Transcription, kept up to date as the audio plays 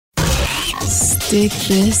Stick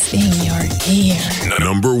this in your ear. The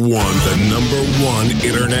number one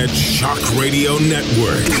internet shock radio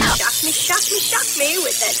network. Shock me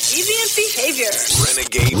with that deviant behavior.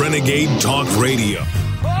 Renegade Talk Radio.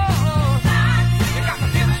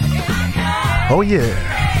 Oh yeah,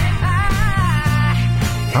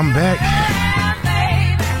 I'm back.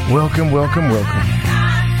 Welcome.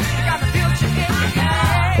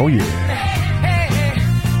 Oh yeah.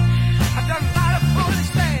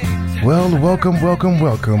 Well,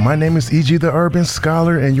 welcome. My name is E.G. the Urban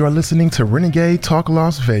Scholar, and you are listening to Renegade Talk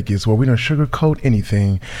Las Vegas, where we don't sugarcoat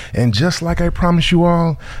anything. And just like I promised you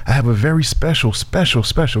all, I have a very special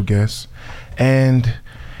guest. And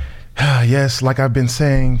yes, like I've been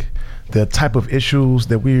saying, the type of issues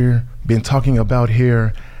that we've been talking about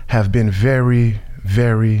here have been very,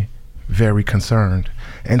 very, very concerned.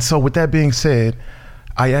 And so with that being said,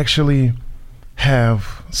 I actually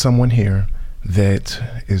have someone here that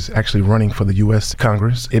is actually running for the U.S.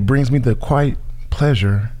 Congress. It brings me the quite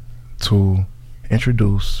pleasure to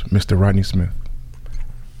introduce Mr. Rodney Smith.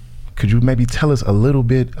 Could you maybe tell us a little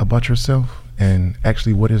bit about yourself and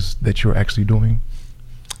actually what is that you're actually doing?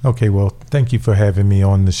 Okay, well, thank you for having me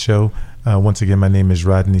on the show. Once again, my name is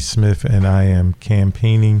Rodney Smith, and I am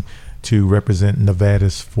campaigning to represent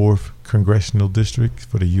Nevada's 4th Congressional District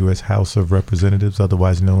for the U.S. House of Representatives,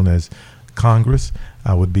 otherwise known as Congress.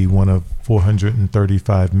 I would be one of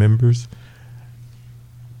 435 members.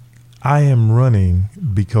 I am running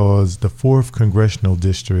because the 4th Congressional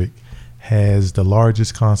District has the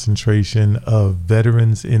largest concentration of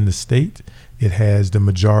veterans in the state. It has the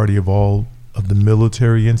majority of all of the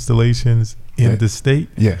military installations in the state.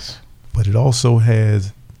 Yes. But it also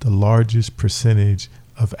has the largest percentage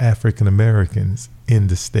of African Americans in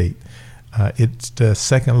the state. It's the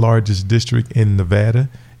second largest district in Nevada.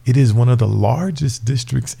 It is one of the largest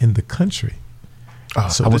districts in the country.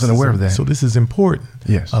 So I wasn't aware of that. So this is important.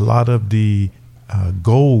 Yes. A lot of the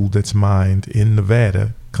gold that's mined in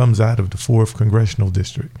Nevada comes out of the 4th Congressional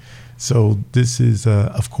District. So this is,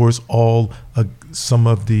 of course, some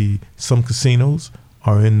casinos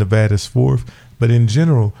are in Nevada's 4th, but in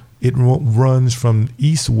general, it runs from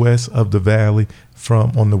east-west of the valley.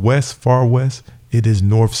 On the west, far west, it is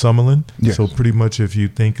North Summerlin. Yes. So pretty much if you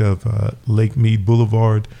think of Lake Mead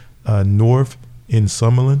Boulevard north in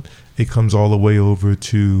Summerlin, it comes all the way over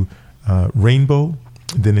to Rainbow.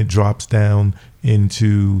 Then it drops down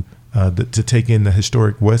into to take in the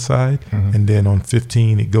historic west side. Mm-hmm. And then on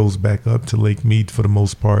 15, it goes back up to Lake Mead for the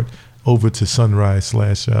most part, over to Sunrise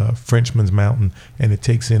 / Frenchman's Mountain, and it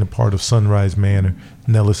takes in a part of Sunrise Manor,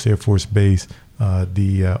 Nellis Air Force Base,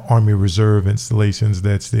 the Army Reserve installations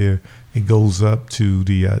that's there. It goes up to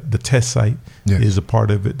the test site. Yes. Is a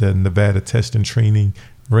part of it. The Nevada Test and Training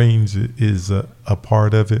Range is a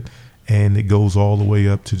part of it, and it goes all the way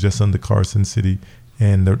up to just under Carson City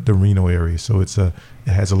and the Reno area. So it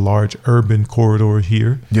has a large urban corridor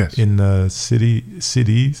here. Yes. In the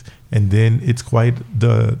cities, and then it's quite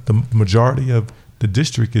the majority of the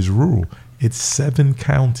district is rural. It's 7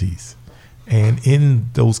 counties, and in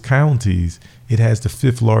those counties, it has the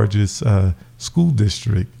 5th largest school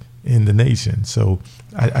district in the nation. So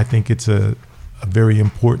I think it's a very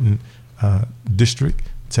important district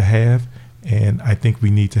to have, and I think we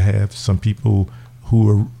need to have some people who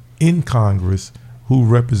are in Congress who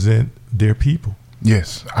represent their people.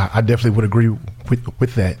 Yes, I definitely would agree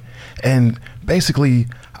with that. And basically,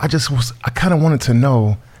 I kind of wanted to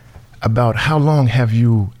know about how long have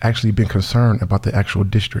you actually been concerned about the actual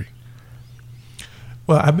district?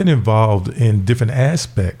 Well, I've been involved in different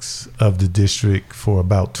aspects of the district for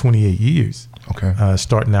about 28 years. Okay.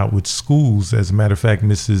 Starting out with schools. As a matter of fact,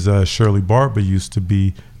 Mrs. Shirley Barber used to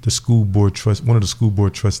be one of the school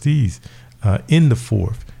board trustees in the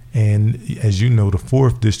 4th. And as you know, the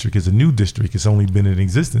 4th district is a new district. It's only been in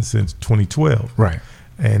existence since 2012. Right.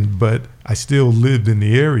 But I still lived in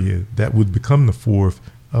the area that would become the 4th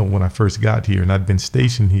when I first got here, and I'd been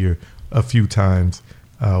stationed here a few times.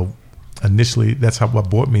 Initially, that's what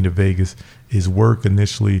brought me to Vegas, is work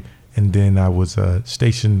initially, and then I was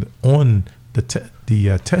stationed on the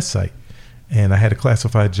test site, and I had a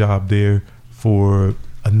classified job there for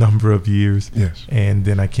a number of years. Yes. And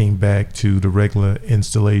then I came back to the regular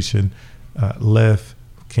installation, left,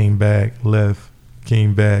 came back, left,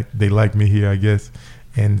 came back. They liked me here, I guess.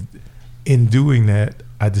 And in doing that,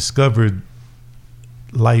 I discovered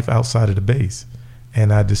life outside of the base.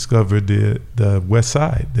 And I discovered the West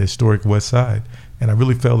Side, the historic West Side. And I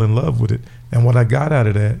really fell in love with it. And what I got out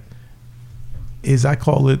of that is I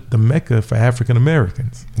call it the Mecca for African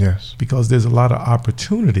Americans. Yes. Because there's a lot of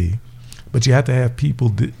opportunity, but you have to have people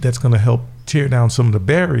that's going to help tear down some of the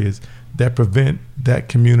barriers that prevent that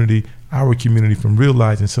community, our community, from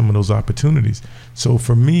realizing some of those opportunities. So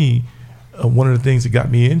for me, one of the things that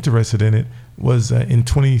got me interested in it was in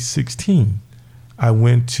 2016, I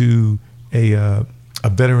went to a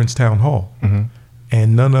veterans town hall,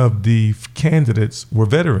 and none of the candidates were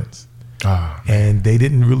veterans. And they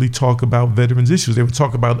didn't really talk about veterans issues. They would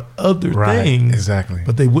talk about other things, exactly,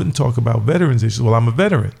 but they wouldn't talk about veterans issues. Well, I'm a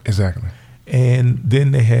veteran. Exactly. And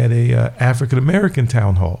then they had a African American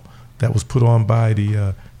town hall that was put on by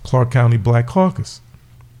the Clark County Black Caucus,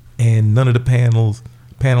 and none of the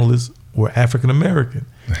panelists were African American.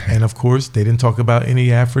 And of course, they didn't talk about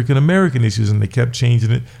any African American issues, and they kept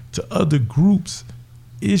changing it to other groups'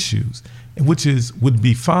 issues, which would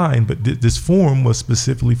be fine, but this forum was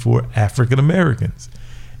specifically for African Americans.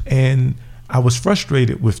 And I was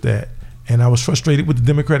frustrated with that, and I was frustrated with the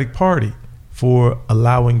Democratic Party for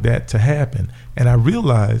allowing that to happen. And I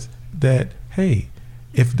realized that, hey,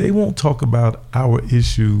 if they won't talk about our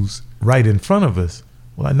issues right in front of us,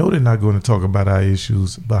 well, I know they're not going to talk about our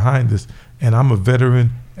issues behind us. And I'm a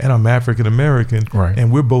veteran, and I'm African American,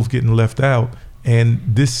 and we're both getting left out. And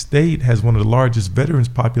this state has one of the largest veterans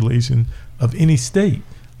population of any state,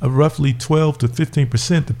 of roughly 12 to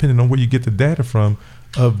 15%, depending on where you get the data from,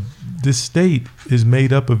 of this state is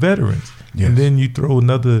made up of veterans. Yes. And then you throw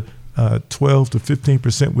another 12 to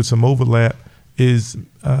 15% with some overlap is,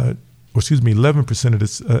 11% of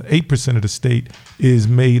this, 8% of the state is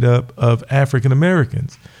made up of African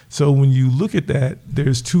Americans. So when you look at that,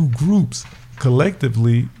 there's two groups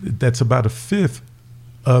collectively that's about a fifth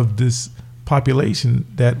of this population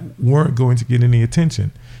that weren't going to get any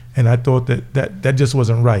attention. And I thought that just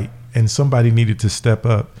wasn't right, and somebody needed to step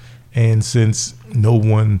up. And since no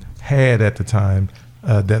one had at the time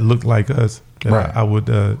that looked like us, that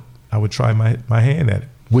I would try my hand at it.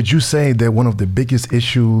 Would you say that one of the biggest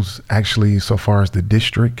issues actually so far as the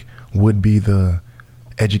district would be the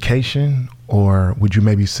education, or would you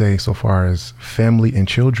maybe say so far as family and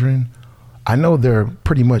children? I know they're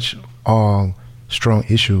pretty much all strong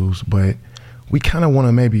issues, but we kind of want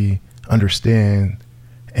to maybe understand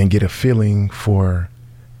and get a feeling for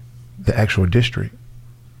the actual district.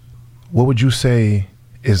 What would you say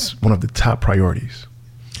is one of the top priorities?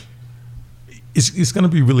 It's going to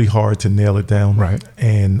be really hard to nail it down. Right.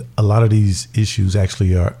 And a lot of these issues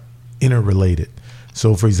actually are interrelated.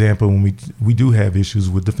 So, for example, when we do have issues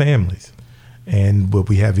with the families, but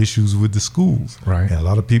we have issues with the schools. Right. And a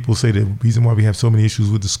lot of people say the reason why we have so many issues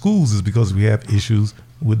with the schools is because we have issues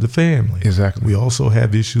with the family. Exactly. We also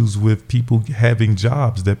have issues with people having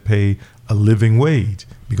jobs that pay a living wage,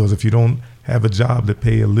 because if you don't have a job that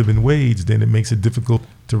pay a living wage, then it makes it difficult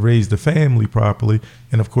to raise the family properly.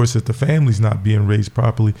 And of course, if the family's not being raised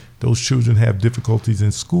properly, those children have difficulties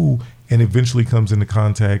in school and eventually comes into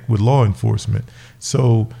contact with law enforcement.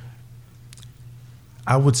 So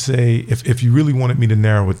I would say if you really wanted me to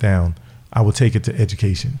narrow it down, I would take it to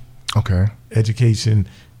education. Okay. Education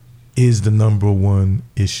is the number one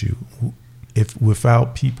issue. If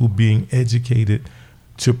without people being educated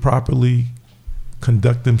to properly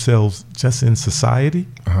conduct themselves just in society,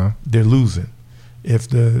 they're losing. If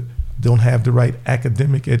they don't have the right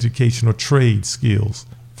academic education or trade skills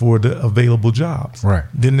for the available jobs,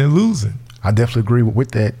 then they're losing. I definitely agree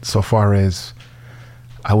with that. So far as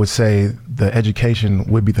I would say the education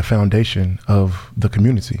would be the foundation of the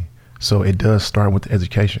community. So it does start with the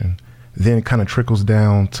education. Then it kind of trickles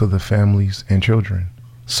down to the families and children.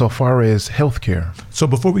 So far as healthcare. So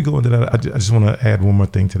before we go into that, I just want to add one more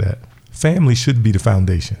thing to that. Family should be the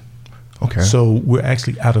foundation. Okay. So we're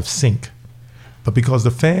actually out of sync. But because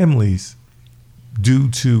the families, due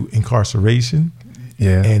to incarceration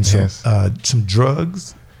and some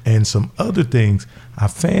drugs and some other things, our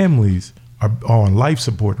families are on life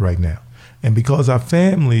support right now. And because our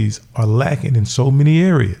families are lacking in so many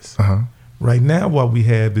areas, right now what we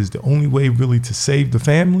have is the only way really to save the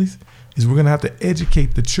families is we're going to have to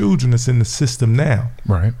educate the children that's in the system now.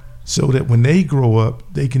 Right. So that when they grow up,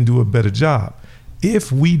 they can do a better job.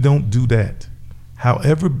 If we don't do that,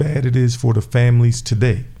 however bad it is for the families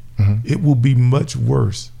today, it will be much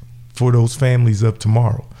worse for those families of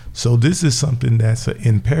tomorrow. So this is something that's an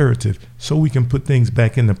imperative, so we can put things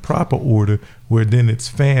back in the proper order, where then it's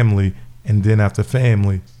family, and then after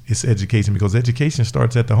family, it's education, because education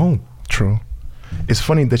starts at the home. True. It's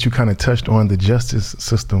funny that you kind of touched on the justice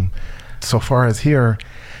system. So far as here,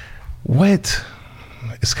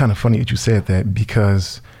 it's kind of funny that you said that,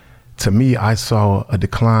 because to me, I saw a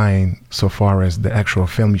decline so far as the actual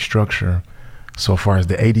family structure, so far as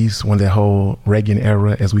the 80s, when that whole Reagan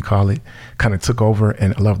era, as we call it, kind of took over,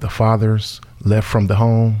 and a lot of the fathers left from the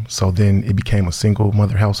home. So then it became a single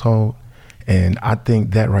mother household. And I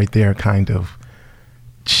think that right there kind of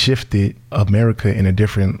shifted America in a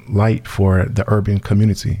different light for the urban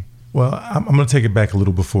community. Well, I'm going to take it back a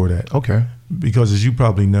little before that. Okay. Because as you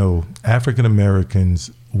probably know, African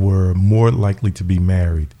Americans were more likely to be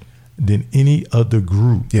married than any other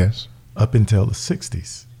group. Yes. Up until the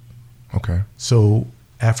 60s. Okay. So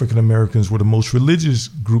African Americans were the most religious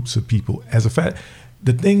groups of people. As a fact,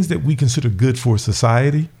 the things that we consider good for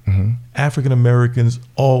society, African Americans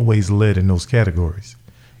always led in those categories.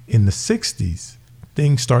 In the 60s,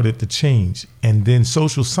 things started to change. And then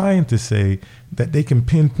social scientists say that they can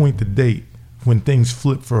pinpoint the date when things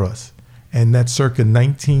flipped for us. And that's circa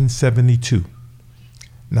 1972.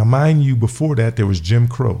 Now, mind you, before that, there was Jim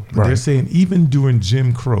Crow. Right. They're saying even during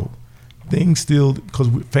Jim Crow, things still, because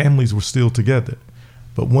families were still together.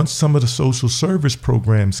 But once some of the social service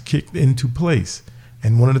programs kicked into place,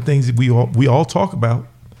 and one of the things that we all talk about,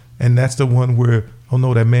 and that's the one where, oh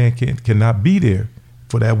no, that man cannot be there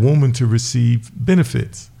for that woman to receive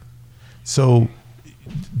benefits. So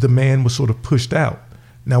the man was sort of pushed out.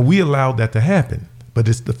 Now, we allowed that to happen, but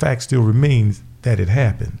the fact still remains that it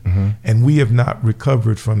happened. And we have not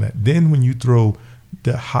recovered from that. Then when you throw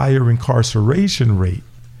the higher incarceration rate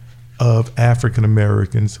of African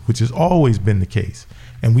Americans, which has always been the case,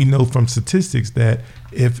 and we know from statistics that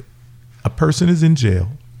if a person is in jail,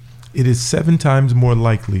 it is 7 times more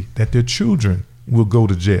likely that their children will go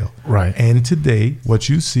to jail. Right. And today, what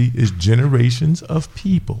you see is generations of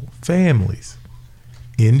people, families,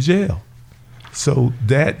 in jail. So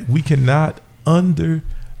that we cannot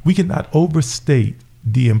overstate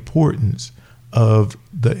the importance of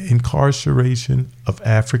the incarceration of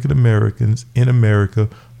African Americans in America,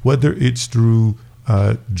 whether it's through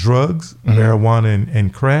drugs, marijuana,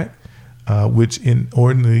 and crack, which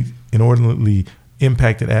inordinately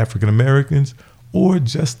impacted African Americans, or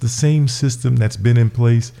just the same system that's been in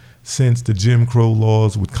place since the Jim Crow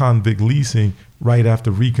laws with convict leasing right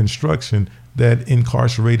after Reconstruction that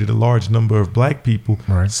incarcerated a large number of black people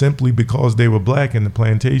simply because they were black, and the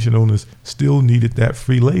plantation owners still needed that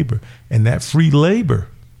free labor. And that free labor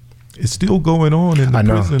is still going on in the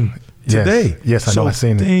prison today. Yes, I know. I've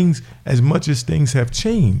seen it. As much as things have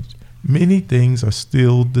changed, many things are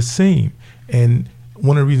still the same. And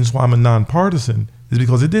one of the reasons why I'm a nonpartisan is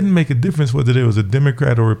because it didn't make a difference whether there was a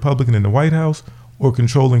Democrat or Republican in the White House or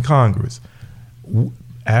controlling Congress.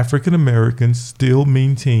 African Americans still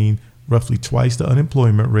maintain roughly twice the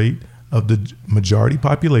unemployment rate of the majority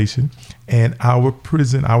population, and our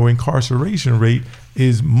incarceration rate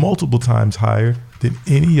is multiple times higher than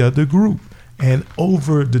any other group. And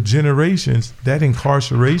over the generations, that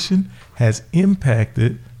incarceration has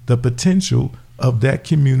impacted the potential of that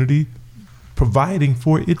community providing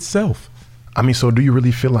for itself. I mean, so do you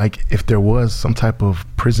really feel like if there was some type of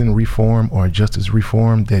prison reform or justice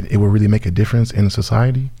reform that it would really make a difference in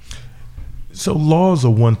society? So laws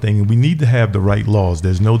are one thing, and we need to have the right laws.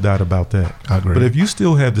 There's no doubt about that. I agree. But if you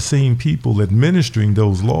still have the same people administering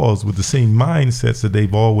those laws with the same mindsets that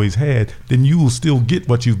they've always had, then you will still get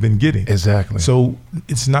what you've been getting. Exactly. So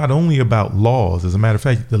it's not only about laws. As a matter of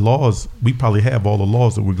fact, the laws, we probably have all the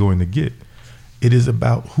laws that we're going to get. It is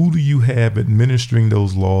about who do you have administering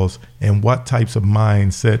those laws and what types of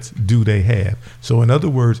mindsets do they have. So in other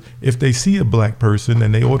words, if they see a black person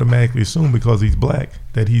and they automatically assume because he's black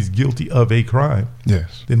that he's guilty of a crime,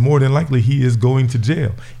 then more than likely he is going to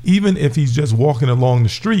jail. Even if he's just walking along the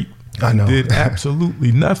street and did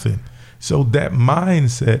absolutely nothing. So that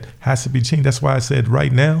mindset has to be changed. That's why I said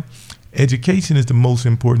right now, education is the most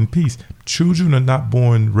important piece. Children are not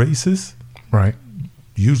born racist. Right.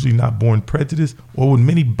 Usually not born prejudiced or with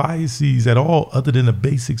many biases at all other than a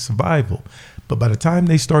basic survival. But by the time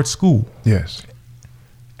they start school,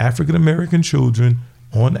 African American children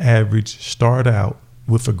on average start out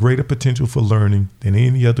with a greater potential for learning than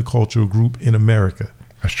any other cultural group in America.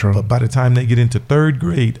 That's true. But by the time they get into 3rd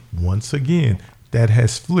grade, once again, that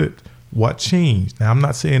has flipped. What changed? Now, I'm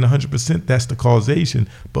not saying 100% that's the causation,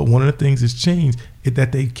 but one of the things that's changed is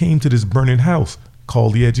that they came to this burning house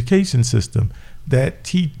called the education system that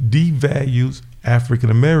devalues African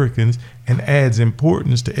Americans and adds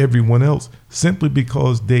importance to everyone else simply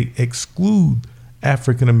because they exclude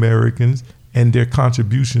African Americans and their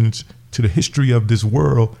contributions to the history of this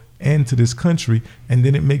world and to this country. And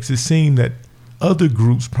then it makes it seem that other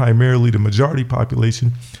groups, primarily the majority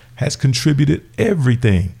population, has contributed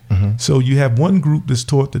everything. So you have one group that's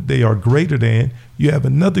taught that they are greater than, you have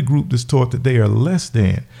another group that's taught that they are less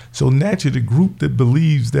than. So naturally, the group that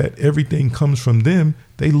believes that everything comes from them,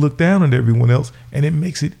 they look down on everyone else, and it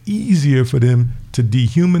makes it easier for them to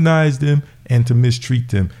dehumanize them and to mistreat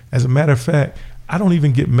them. As a matter of fact, I don't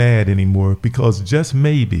even get mad anymore because just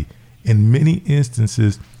maybe in many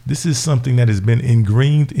instances, this is something that has been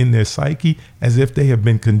ingrained in their psyche as if they have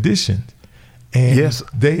been conditioned. And Yes.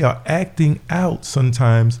 they are acting out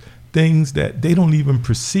sometimes things that they don't even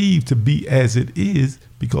perceive to be as it is,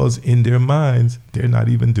 because in their minds, they're not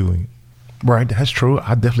even doing it. Right, that's true.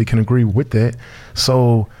 I definitely can agree with that.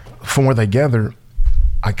 So from what I gather,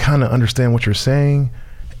 I kind of understand what you're saying.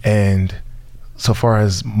 And so far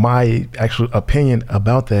as my actual opinion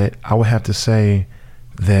about that, I would have to say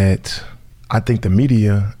that I think the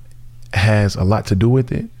media has a lot to do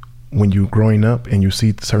with it. When you're growing up and you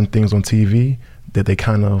see certain things on TV that they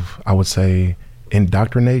kind of, I would say,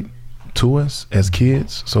 indoctrinate to us as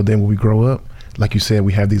kids. So then when we grow up, like you said,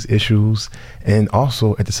 we have these issues. And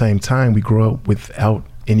also at the same time, we grow up without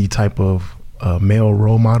any type of male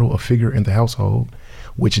role model or figure in the household,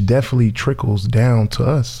 which definitely trickles down to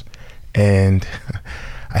us. And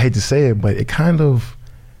I hate to say it, but it kind of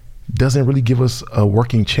doesn't really give us a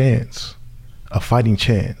working chance, a fighting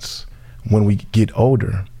chance when we get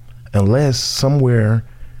older, unless somewhere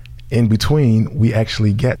in between we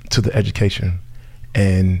actually get to the education.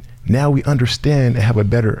 And now we understand and have a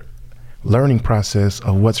better learning process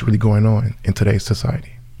of what's really going on in today's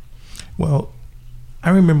society. Well,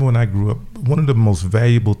 I remember when I grew up, one of the most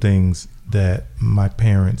valuable things that my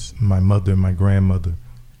parents, my mother and my grandmother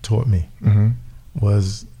taught me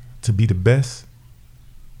was to be the best,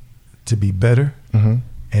 to be better,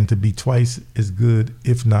 and to be twice as good,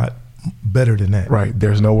 if not better than that. Right.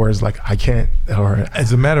 There's no words like I can't, or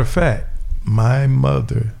As a matter of fact, my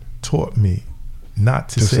mother taught me not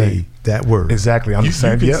to say that word. exactly. I'm You- the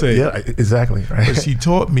same. you can say Yeah, exactly. Right. But she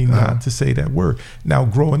taught me not to say that word. Now,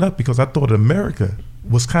 growing up, because I thought America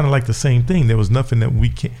was kind of like the same thing. There was nothing that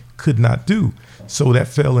we could not do. So that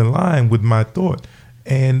fell in line with my thought.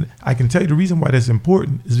 And I can tell you the reason why that's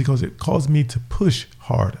important is because it caused me to push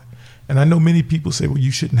harder. And I know many people say, well,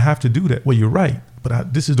 you shouldn't have to do that. Well, you're right.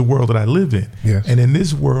 But this is the world that I live in. Yes. And in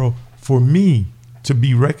this world, for me to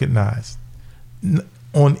be recognized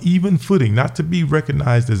on even footing, not to be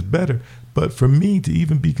recognized as better, but for me to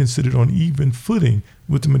even be considered on even footing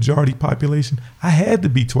with the majority population, I had to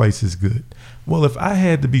be twice as good. Well, if I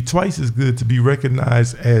had to be twice as good to be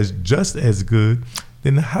recognized as just as good,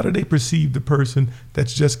 then how do they perceive the person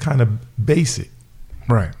that's just kind of basic?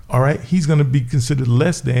 Right. All right, he's going to be considered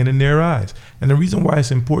less than in their eyes. And the reason why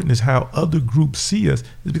it's important is how other groups see us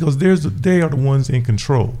is because they are the ones in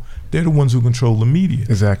control. They're the ones who control the media.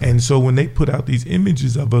 Exactly. And so when they put out these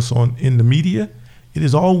images of us in the media, it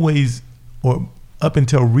is always, or up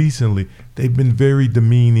until recently, they've been very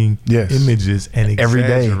demeaning Yes. images and Every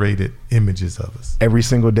day. exaggerated images of us. Every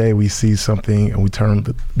single day we see something and we turn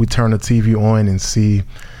the TV on and see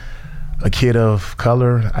a kid of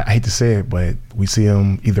color. I hate to say it, but we see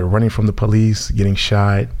them either running from the police, getting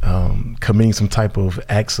shot, committing some type of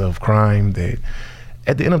acts of crime that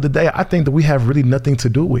at the end of the day, I think that we have really nothing to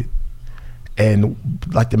do with. And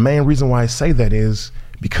like the main reason why I say that is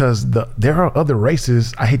because there are other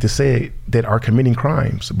races, I hate to say it, that are committing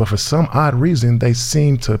crimes, but for some odd reason, they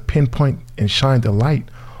seem to pinpoint and shine the light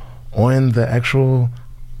on the actual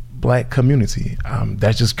Black community.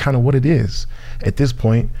 That's just kind of what it is at this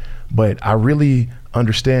point. But I really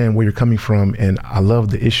understand where you're coming from, and I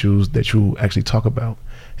love the issues that you actually talk about.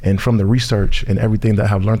 And from the research and everything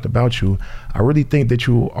that I've learned about you, I really think that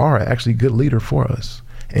you are actually a good leader for us,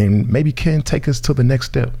 and maybe can take us to the next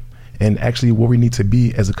step and actually where we need to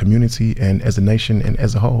be as a community and as a nation and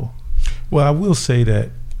as a whole. Well, I will say that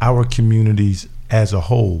our communities as a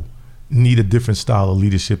whole need a different style of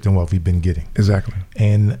leadership than what we've been getting. Exactly.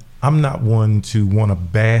 And I'm not one to want to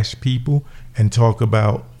bash people and talk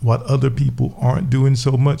about what other people aren't doing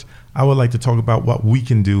so much. I would like to talk about what we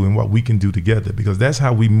can do and what we can do together, because that's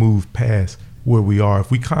how we move past where we are.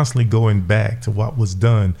 If we constantly going back to what was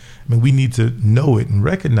done, I mean, we need to know it and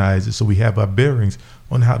recognize it so we have our bearings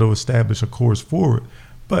on how to establish a course forward.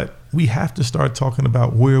 But we have to start talking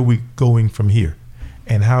about where are we going from here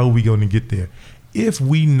and how are we going to get there. If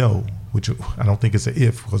we know, which I don't think it's an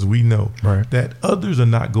if, because we know Right. that others are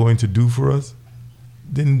not going to do for us,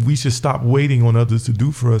 then we should stop waiting on others to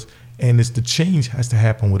do for us. And it's the change has to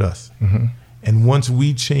happen with us. And once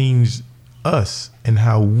we change us and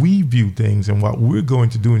how we view things and what we're going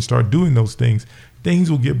to do and start doing those things,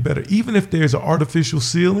 things will get better. Even if there's an artificial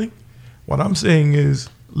ceiling, what I'm saying is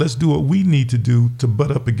let's do what we need to do to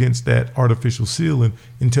butt up against that artificial ceiling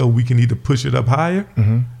until we can either push it up higher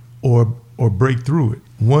or break through it,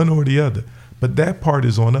 one or the other. But that part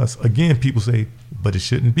is on us. Again, people say, but it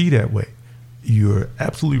shouldn't be that way. You're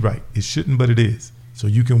absolutely right. It shouldn't, but it is. So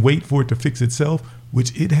you can wait for it to fix itself,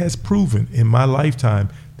 which it has proven in my lifetime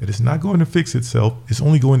that it's not going to fix itself. It's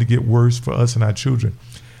only going to get worse for us and our children.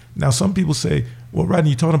 Now, some people say, well,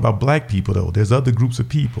 Rodney, you're talking about black people, though. There's other groups of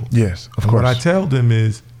people. Yes, of And course. what I tell them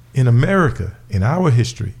is, in America, in our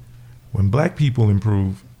history, when black people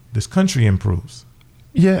improve, this country improves.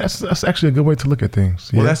 Yeah, that's actually a good way to look at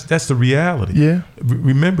things. Well, Yeah. that's the reality. Yeah.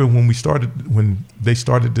 Remember when they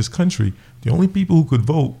started this country, the only people who could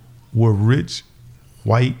vote were rich,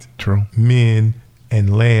 white True. men and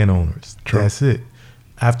landowners. True. That's it.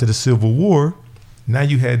 After the Civil War, now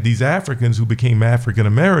you had these Africans who became African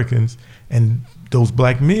Americans, and those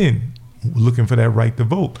black men were looking for that right to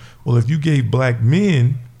vote. Well, if you gave black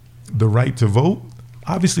men the right to vote,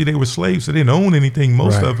 obviously they were slaves, so they didn't own anything,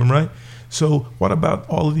 most Right. of them, right? So what about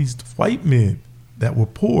all of these white men that were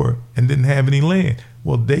poor and didn't have any land?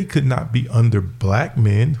 Well, they could not be under black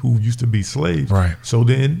men who used to be slaves. Right. So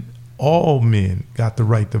then all men got the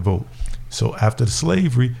right to vote. So after the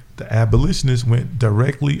slavery, the abolitionists went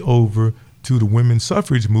directly over to the women's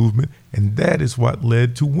suffrage movement, and that is what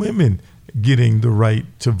led to women getting the right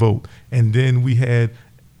to vote. And then we had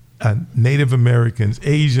Native Americans,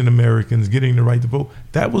 Asian Americans getting the right to vote.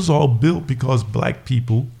 That was all built because black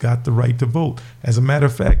people got the right to vote. As a matter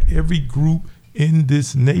of fact, every group in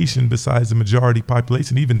this nation, besides the majority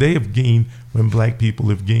population, even they have gained when black people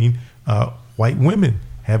have gained. White women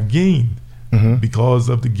have gained because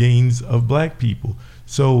of the gains of black people.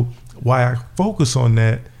 So why I focus on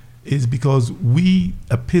that is because we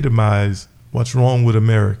epitomize what's wrong with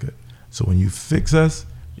America. So when you fix us,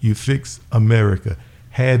 you fix America.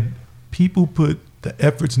 Had people put the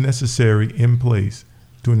efforts necessary in place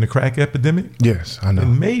during the crack epidemic, Yes, I know.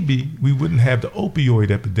 then maybe we wouldn't have the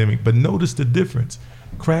opioid epidemic. But notice the difference.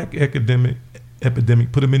 Crack epidemic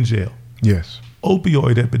put them in jail. Yes.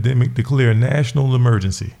 Opioid epidemic, declare a national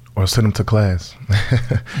emergency. Or send them to class.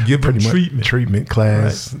 Give them Pretty much treatment. treatment,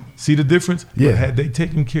 class. Right. See the difference? Yeah. But had they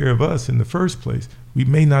taken care of us in the first place, we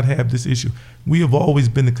may not have this issue. We have always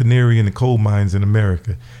been the canary in the coal mines in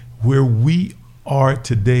America. Where we are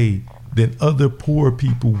today, than other poor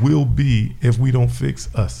people will be if we don't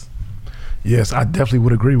fix us. Yes, I definitely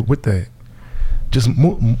would agree with that. Just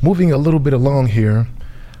moving a little bit along here,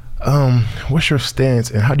 what's your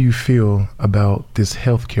stance and how do you feel about this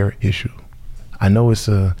healthcare issue? I know it's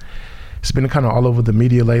been kind of all over the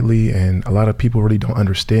media lately, and a lot of people really don't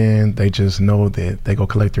understand. They just know that they go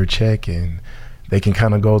collect their check and they can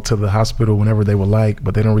kind of go to the hospital whenever they would like,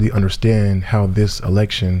 but they don't really understand how this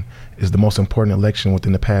election is the most important election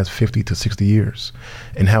within the past 50 to 60 years,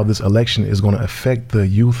 and how this election is going to affect the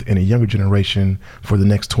youth and the younger generation for the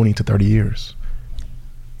next 20 to 30 years.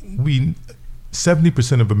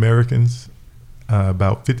 70% of Americans,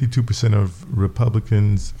 about 52% of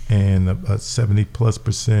Republicans, and about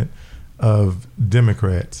 70+% of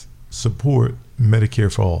Democrats support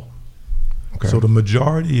Medicare for all. Okay. So the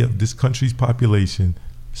majority of this country's population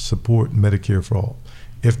support Medicare for all.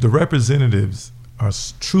 If the representatives are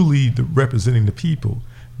truly representing the people,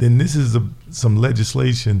 then this is some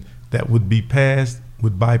legislation that would be passed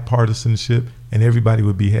with bipartisanship and everybody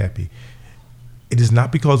would be happy. It is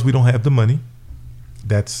not because we don't have the money.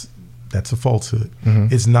 That's a falsehood.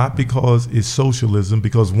 It's not because it's socialism,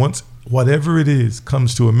 because once whatever it is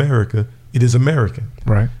comes to America, it is American.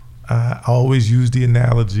 Right. I always use the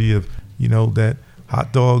analogy of, that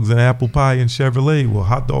hot dogs and apple pie and Chevrolet. Well,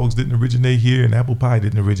 hot dogs didn't originate here and apple pie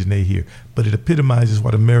didn't originate here. But it epitomizes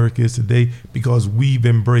what America is today because we've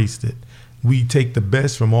embraced it. We take the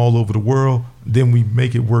best from all over the world, then we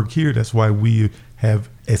make it work here. That's why we have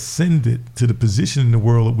ascended to the position in the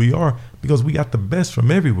world that we are, because we got the best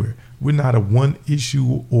from everywhere. We're not a one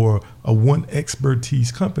issue or a one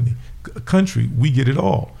expertise country. We get it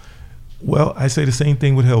all. Well, I say the same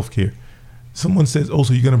thing with healthcare. Someone says, oh,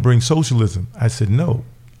 so you're going to bring socialism. I said, no,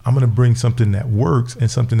 I'm going to bring something that works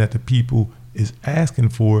and something that the people is asking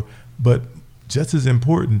for. But just as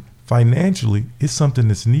important, financially, it's something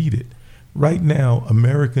that's needed. Right now,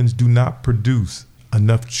 Americans do not produce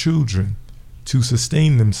enough children to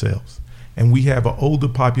sustain themselves. And we have an older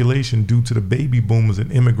population due to the baby boomers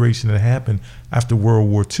and immigration that happened after World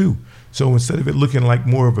War II. So instead of it looking like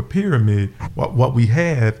more of a pyramid, what we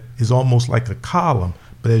have is almost like a column.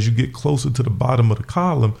 But as you get closer to the bottom of the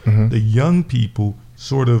column, the young people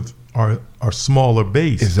sort of are smaller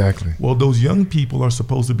base. Exactly. Well, those young people are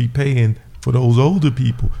supposed to be paying for those older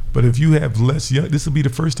people. But if you have less young, this will be the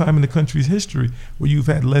first time in the country's history where you've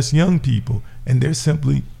had less young people. And they're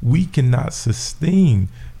simply, we cannot sustain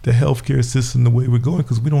the healthcare system the way we're going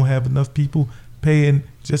because we don't have enough people paying.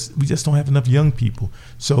 We just don't have enough young people.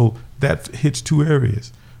 So that hits two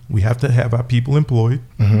areas. We have to have our people employed.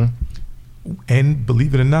 And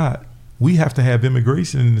believe it or not, we have to have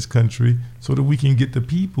immigration in this country so that we can get the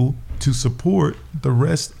people to support the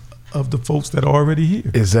rest of the folks that are already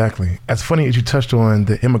here. Exactly. It's funny that you touched on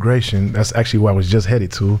the immigration. That's actually where I was just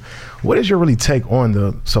headed to. What is your really take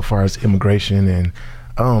on so far as immigration?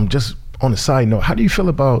 And just on a side note, how do you feel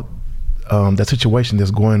about that situation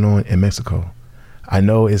that's going on in Mexico? I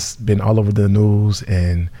know it's been all over the news,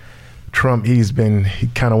 and Trump, he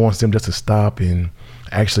kind of wants them just to stop and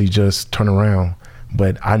actually just turn around.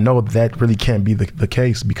 But I know that really can't be the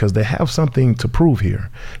case, because they have something to prove here.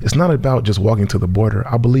 It's not about just walking to the border.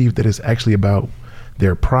 I believe that it's actually about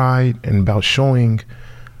their pride and about showing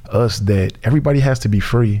us that everybody has to be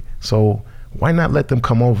free. So why not let them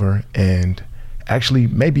come over and actually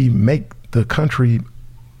maybe make the country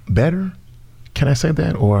better? Can I say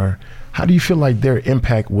that? Or how do you feel like their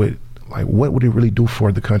impact what would it really do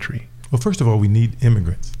for the country? Well, first of all, we need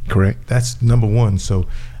immigrants. Correct. That's number one. So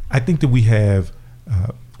I think that we have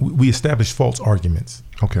we establish false arguments.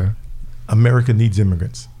 Okay. America needs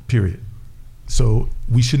immigrants, period. So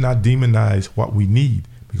we should not demonize what we need,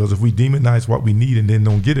 because if we demonize what we need and then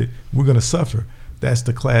don't get it, we're going to suffer. That's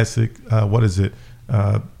the classic,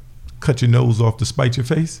 cut your nose off to spite your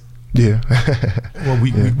face. Yeah. Well,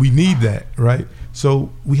 we need that, right? So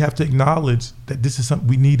we have to acknowledge that this is something,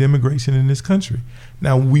 we need immigration in this country.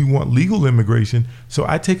 Now, we want legal immigration, so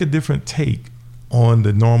I take a different take on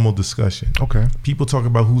the normal discussion. Okay. People talk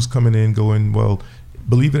about who's coming in, going, well,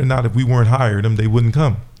 believe it or not, if we weren't hired them, they wouldn't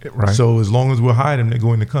come. Right. So as long as we're hired them, they're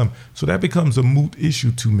going to come. So that becomes a moot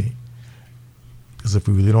issue to me. Because if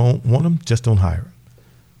we really don't want them, just don't hire them.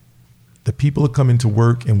 The people are coming to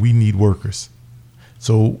work, and we need workers.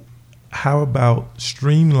 So how about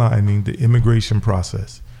streamlining the immigration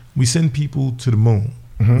process? We send people to the moon.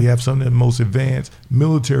 Mm-hmm. We have some of the most advanced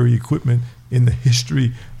military equipment in the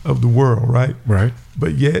history of the world, right? Right.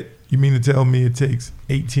 But yet, you mean to tell me it takes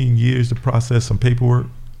 18 years to process some paperwork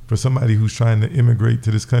for somebody who's trying to immigrate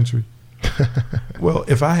to this country? Well,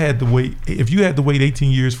 if you had to wait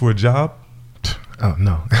 18 years for a job, oh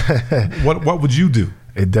no. what would you do?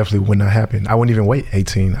 It definitely would not happen. I wouldn't even wait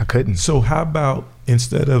 18. I couldn't. So how about,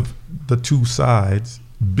 instead of the two sides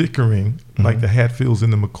bickering like the Hatfields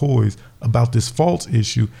and the McCoys about this false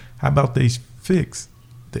issue, how about they fix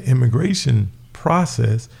the immigration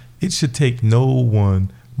process? It should take no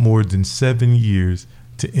one more than 7 years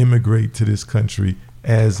to immigrate to this country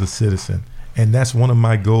as a citizen. And that's one of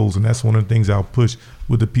my goals, and that's one of the things I'll push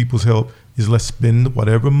with the people's help, is let's spend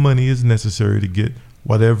whatever money is necessary to get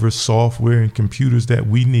whatever software and computers that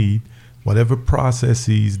we need, whatever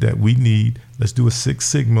processes that we need. Let's do a Six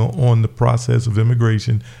Sigma on the process of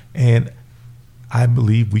immigration. And I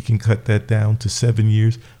believe we can cut that down to 7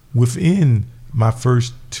 years. Within my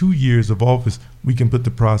first 2 years of office, we can put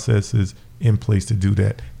the processes in place to do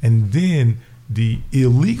that. And then the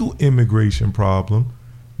illegal immigration problem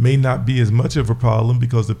may not be as much of a problem,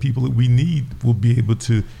 because the people that we need will be able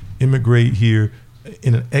to immigrate here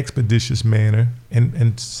in an expeditious manner.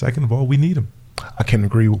 And second of all, we need them. I can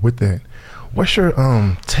agree with that. What's your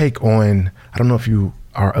take on, I don't know if you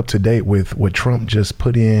are up to date with what Trump just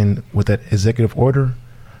put in with that executive order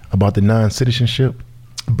about the non-citizenship?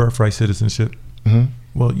 Birthright citizenship. Mm-hmm.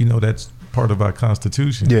 Well, that's part of our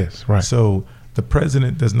Constitution. Yes, right. So the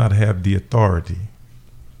president does not have the authority.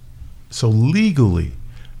 So legally,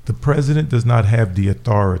 the president does not have the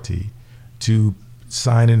authority to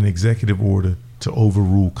sign an executive order to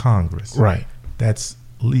overrule Congress. Right. That's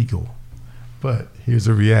legal. But here's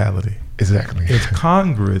a reality. Exactly. If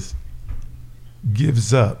Congress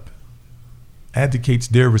gives up, abdicates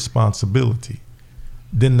their responsibility,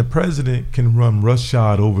 then the president can run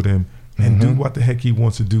roughshod over them and do what the heck he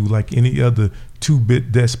wants to do, like any other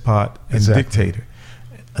two-bit despot and dictator.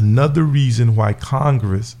 Another reason why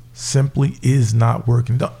Congress simply is not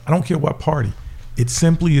working. I don't care what party. It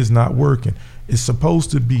simply is not working. It's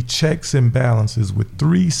supposed to be checks and balances with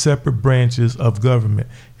 3 separate branches of government.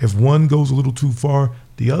 If one goes a little too far,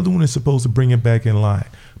 the other one is supposed to bring it back in line.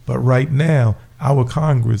 But right now, our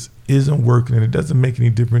Congress isn't working, and it doesn't make any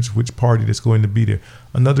difference which party that's going to be there.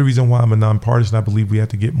 Another reason why I'm a nonpartisan, I believe we have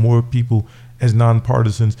to get more people as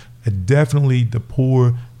nonpartisans, definitely the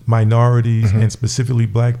poor, minorities, and specifically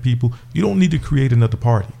black people. You don't need to create another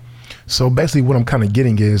party. So basically what I'm kind of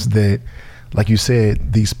getting is that, like you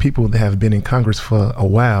said, these people that have been in Congress for a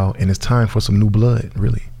while, and it's time for some new blood,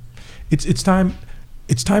 really. It's time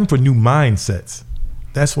for new mindsets.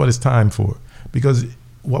 That's what it's time for. Because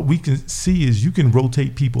what we can see is you can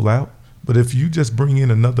rotate people out, but if you just bring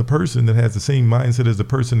in another person that has the same mindset as the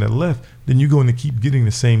person that left, then you're going to keep getting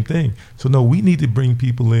the same thing. So no, we need to bring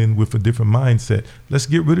people in with a different mindset. Let's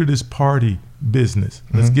get rid of this party business.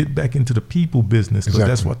 Let's get back into the people business, because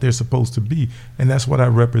that's what they're supposed to be. And that's what I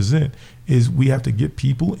represent, is we have to get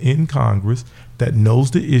people in Congress that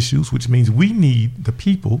knows the issues, which means we need, the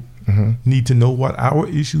people need to know what our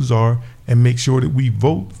issues are and make sure that we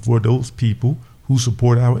vote for those people who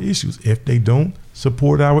support our issues. If they don't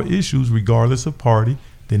support our issues, regardless of party,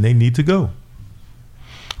 then they need to go.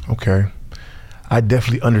 Okay. I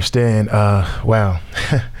definitely understand. Wow.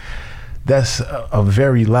 That's a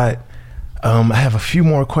very lot. I have a few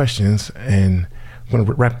more questions, and I'm going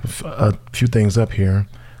to wrap a few things up here.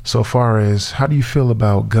 So far as, how do you feel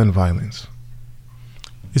about gun violence?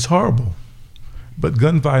 It's horrible. But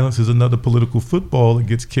gun violence is another political football that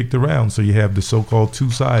gets kicked around. So you have the so-called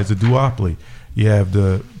two sides, the duopoly. You have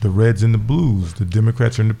the Reds and the Blues, the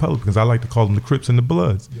Democrats and the Republicans. I like to call them the Crips and the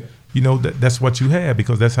Bloods. Yeah. You know, that's what you have,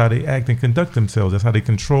 because that's how they act and conduct themselves. That's how they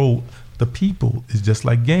control the people. It's just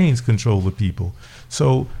like gangs control the people.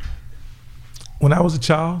 So when I was a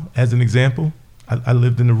child, as an example, I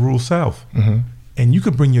lived in the rural South. And you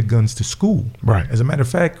could bring your guns to school. Right. As a matter of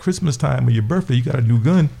fact, Christmas time or your birthday, you got a new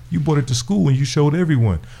gun, you brought it to school and you showed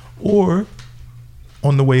everyone. Or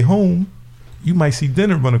on the way home, you might see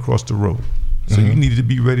dinner run across the road. So you needed to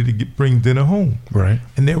be ready to bring dinner home. Right.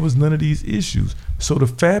 And there was none of these issues. So the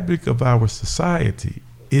fabric of our society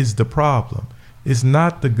is the problem. It's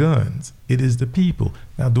not the guns, it is the people.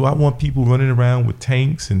 Now, do I want people running around with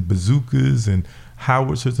tanks and bazookas and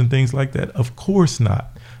howitzers and things like that? Of course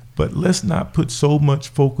not. But let's not put so much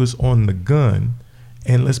focus on the gun,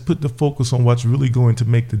 and let's put the focus on what's really going to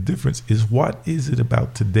make the difference. Is what is it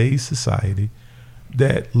about today's society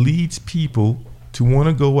that leads people to want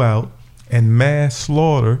to go out and mass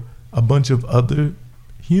slaughter a bunch of other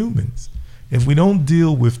humans? If we don't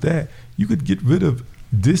deal with that, you could get rid of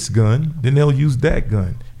this gun, then they'll use that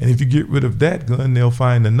gun. And if you get rid of that gun, they'll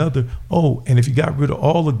find another. Oh, and if you got rid of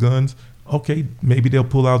all the guns, okay, maybe they'll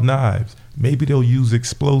pull out knives. Maybe they'll use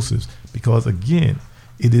explosives. Because again,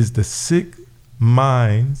 it is the sick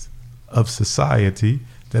minds of society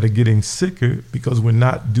that are getting sicker because we're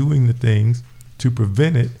not doing the things to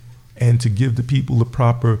prevent it and to give the people the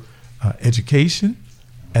proper education,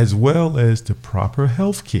 as well as the proper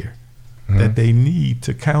health care that they need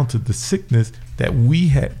to counter the sickness that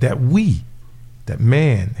that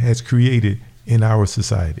man has created in our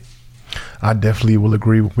society. I definitely will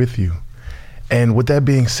agree with you. And with that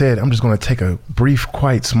being said, I'm just going to take a brief,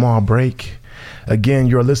 quite small break. Again,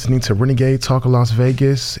 you're listening to Renegade Talk of Las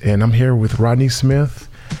Vegas, and I'm here with Rodney Smith,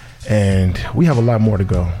 and we have a lot more to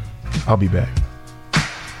go. I'll be back.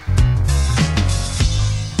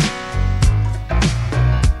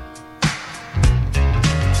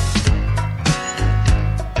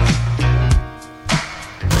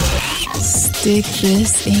 Stick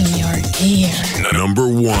this in your ear. Number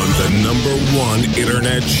one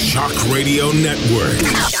Internet Shock Radio Network.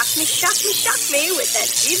 Shock me with that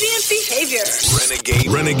deviant behavior.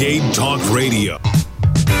 Renegade Talk Radio.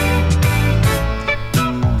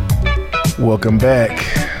 Welcome back.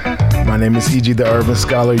 My name is E.G. the Urban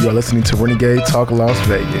Scholar. You're listening to Renegade Talk Las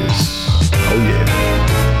Vegas. Oh yeah.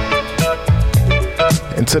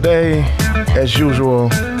 And today, as usual,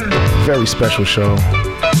 very special show.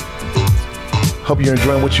 Hope you're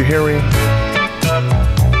enjoying what you're hearing.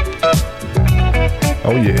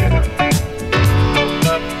 Oh yeah.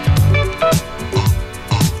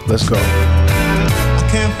 Let's go. I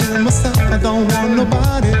can't fool myself. I don't want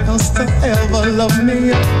nobody else to ever love me.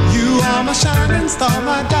 You are my shining star,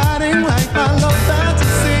 my guiding light, my love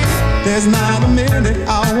fantasy. There's not a minute,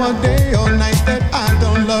 hour, day, or night that I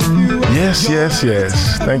don't love you. Yes.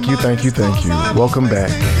 Thank you. Welcome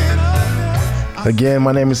back. Again,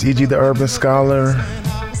 my name is E.G. the Urban Scholar,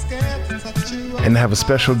 and I have a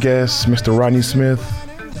special guest, Mr. Rodney Smith.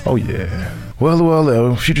 Oh yeah.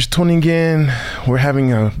 Well, if you're just tuning in, we're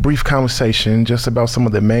having a brief conversation just about some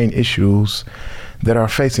of the main issues that are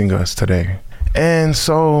facing us today. And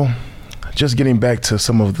so, just getting back to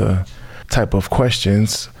some of the type of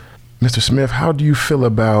questions, Mr. Smith, how do you feel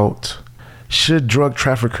about, should drug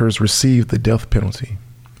traffickers receive the death penalty?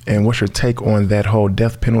 And what's your take on that whole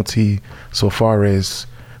death penalty so far as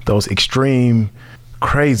those extreme,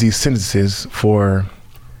 crazy sentences for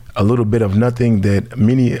a little bit of nothing that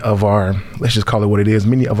many of our, let's just call it what it is,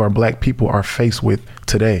 many of our black people are faced with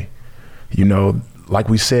today? You know, like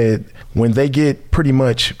we said, when they get pretty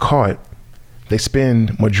much caught, they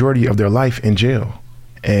spend majority of their life in jail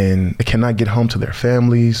and they cannot get home to their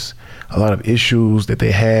families. A lot of issues that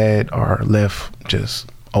they had are left just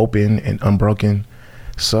open and unbroken.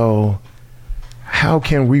 So how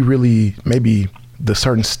can we really, maybe the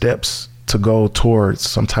certain steps to go towards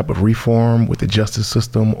some type of reform with the justice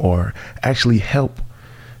system, or actually help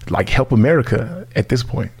like help America at this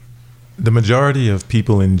point. The majority of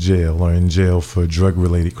people in jail are in jail for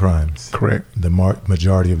drug-related crimes. Correct. The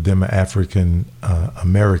majority of them are African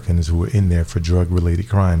Americans who are in there for drug-related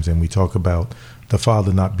crimes. And we talk about the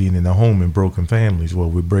father not being in the home and broken families. Well,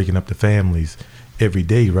 we're breaking up the families every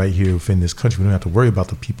day right here within this country. We don't have to worry about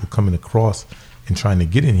the people coming across and trying to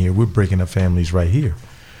get in here. We're breaking up families right here.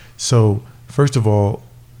 So, first of all,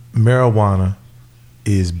 marijuana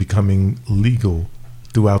is becoming legal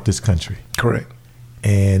throughout this country. Correct.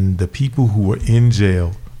 And the people who are in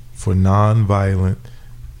jail for nonviolent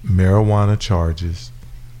marijuana charges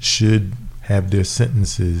should have their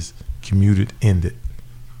sentences commuted, ended.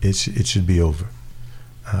 It should be over.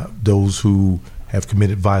 Those who have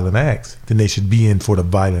committed violent acts, then they should be in for the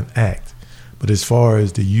violent act. But as far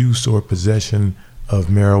as the use or possession of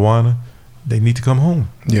marijuana, they need to come home.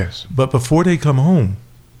 Yes. But before they come home,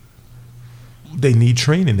 they need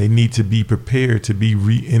training. They need to be prepared to be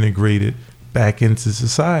reintegrated back into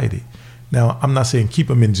society. Now, I'm not saying keep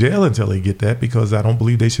them in jail until they get that, because I don't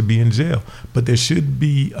believe they should be in jail. But there should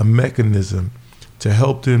be a mechanism to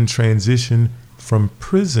help them transition from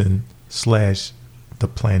prison / the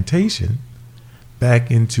plantation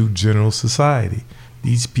back into general society.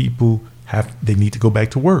 These people they need to go back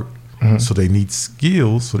to work. Mm-hmm. So they need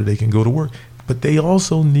skills so that they can go to work. But they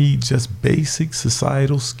also need just basic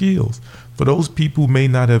societal skills. For those people who may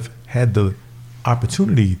not have had the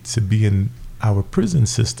opportunity to be in our prison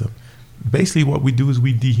system, basically what we do is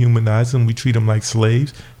we dehumanize them, we treat them like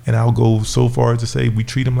slaves, and I'll go so far as to say we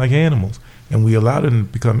treat them like animals, and we allow them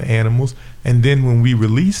to become animals. And then when we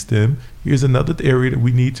release them, here's another area that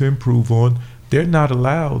we need to improve on. They're not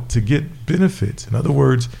allowed to get benefits. In other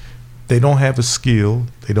words, they don't have a skill,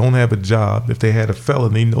 they don't have a job. If they had a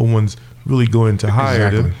felony, no one's really going to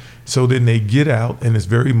hire them. So then they get out, and it's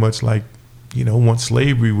very much like, once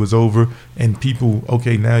slavery was over and people,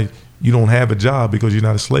 okay, now you don't have a job because you're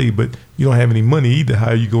not a slave, but you don't have any money either. How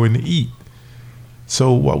are you going to eat?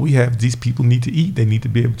 So what we have, these people need to eat. They need to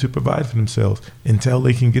be able to provide for themselves. Until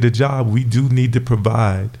they can get a job, we do need to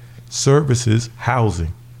provide services,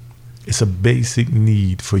 housing. It's a basic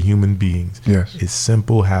need for human beings. Yes. It's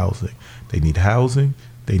simple housing. They need housing,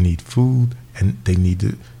 they need food, and they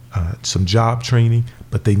need some job training,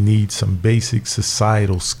 but they need some basic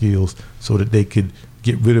societal skills so that they could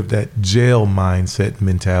get rid of that jail mindset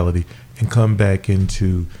mentality and come back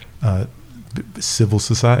into civil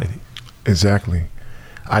society. Exactly.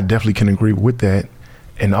 I definitely can agree with that.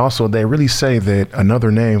 And also, they really say that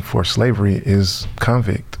another name for slavery is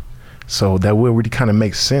convict. So that will really kind of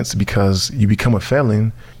make sense, because you become a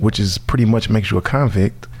felon, which is pretty much makes you a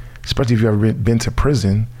convict, especially if you've ever been to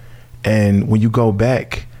prison. And when you go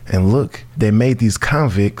back and look, they made these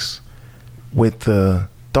convicts with the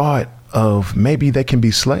thought of maybe they can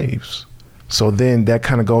be slaves. So then that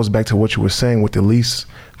kind of goes back to what you were saying with the lease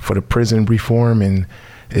for the prison reform. And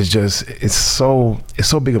it's so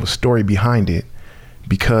big of a story behind it,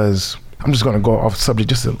 because I'm just going to go off subject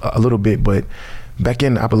just a little bit, but back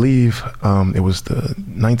in, I believe it was the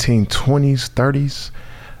 1920s, 30s,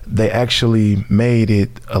 they actually made it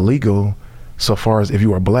illegal so far as if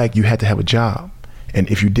you were black, you had to have a job. And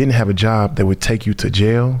if you didn't have a job, they would take you to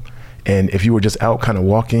jail. And if you were just out kind of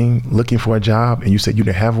walking, looking for a job, and you said you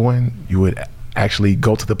didn't have one, you would actually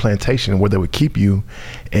go to the plantation where they would keep you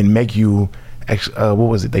and make you,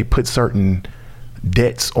 they put certain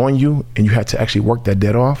debts on you, and you had to actually work that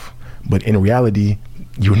debt off. But in reality,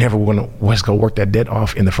 you were never going to go work that debt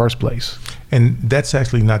off in the first place. And that's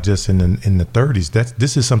actually not just in the 30s.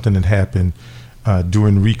 This is something that happened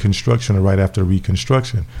during Reconstruction or right after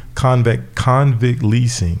Reconstruction. Convict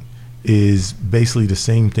leasing is basically the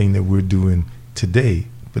same thing that we're doing today,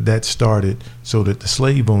 but that started so that the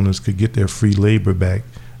slave owners could get their free labor back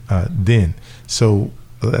then. So,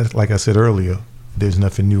 like I said earlier, there's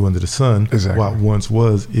nothing new under the sun. Exactly. What once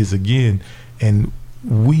was is again. And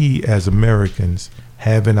we as Americans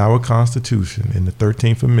have in our Constitution, in the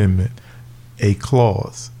 13th Amendment, a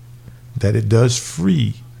clause that it does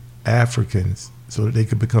free Africans so that they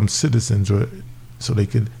could become citizens, or so they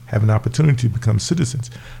could have an opportunity to become citizens.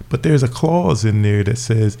 But there's a clause in there that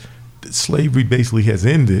says that slavery basically has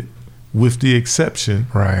ended, with the exception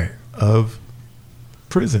of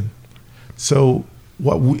prison. So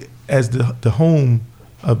what we, as the home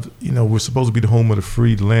of, we're supposed to be the home of the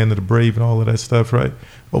free, the land of the brave, and all of that stuff, right?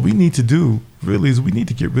 What we need to do really is we need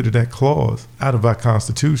to get rid of that clause out of our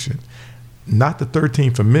Constitution. Not the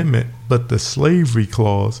 13th Amendment, but the slavery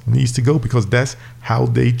clause needs to go, because that's how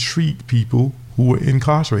they treat people who are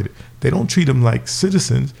incarcerated. They don't treat them like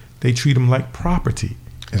citizens, they treat them like property.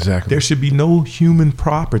 Exactly. There should be no human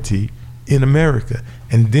property in America.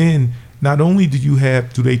 And then not only do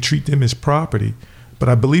they treat them as property, but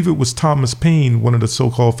I believe it was Thomas Paine, one of the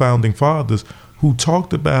so-called founding fathers, who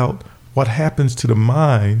talked about what happens to the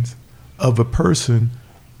minds of a person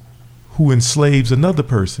who enslaves another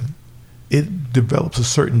person. It develops a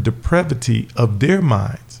certain depravity of their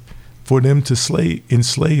minds for them to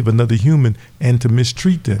enslave another human and to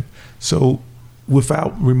mistreat them. So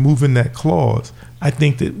without removing that clause, I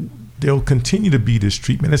think that there'll continue to be this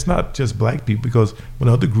treatment. It's not just black people, because when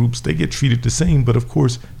other groups, they get treated the same, but of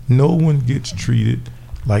course, no one gets treated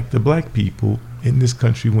like the black people in this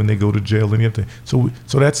country when they go to jail and everything. So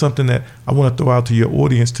that's something that I want to throw out to your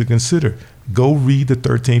audience to consider. Go read the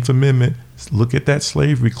 13th Amendment, look at that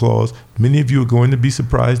slavery clause. Many of you are going to be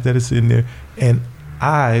surprised that it's in there, and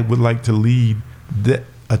I would like to lead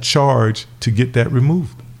a charge to get that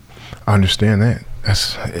removed. I understand that.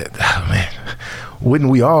 Man, wouldn't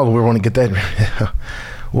we all want to get that?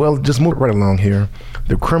 Well, just move right along here.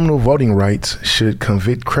 The criminal voting rights should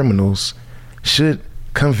convicted criminals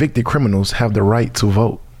have the right to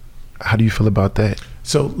vote. How do you feel about that?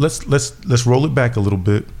 So let's roll it back a little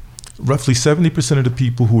bit. Roughly 70% of the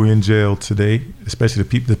people who are in jail today, especially the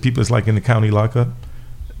people that's like in the county lockup,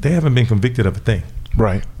 they haven't been convicted of a thing.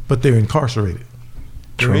 Right. But they're incarcerated.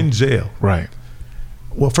 They're True. in jail. Right.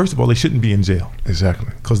 Well, first of all, they shouldn't be in jail.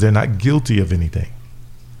 Exactly. Because they're not guilty of anything.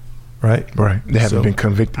 Right? Right. They haven't been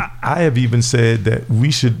convicted. I have even said that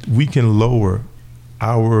we can lower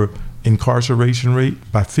our incarceration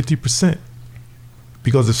rate by 50%.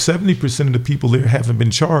 Because if 70% of the people there haven't been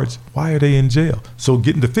charged, why are they in jail? So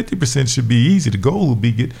getting to 50% should be easy. The goal will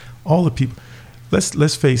be get all the people.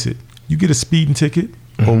 Let's face it. You get a speeding ticket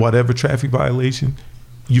or whatever traffic violation,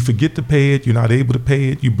 you forget to pay it, you're not able to pay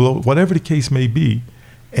it, you blow it, whatever the case may be,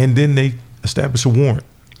 and then they establish a warrant.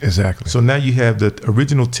 Exactly. So now you have the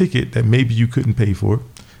original ticket that maybe you couldn't pay for.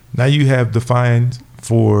 Now you have the fines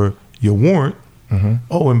for your warrant.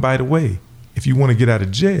 Oh, and by the way, if you want to get out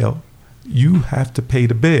of jail, you have to pay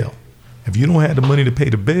the bail. If you don't have the money to pay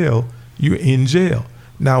the bail, you're in jail.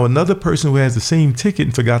 Now, another person who has the same ticket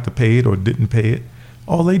and forgot to pay it or didn't pay it,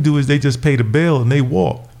 all they do is they just pay the bail and they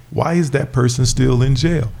walk. Why is that person still in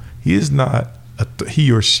jail? He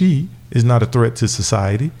or she is not a threat to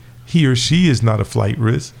society. He or she is not a flight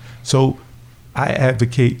risk. So I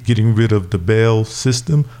advocate getting rid of the bail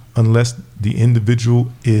system unless the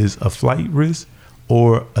individual is a flight risk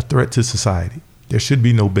or a threat to society. There should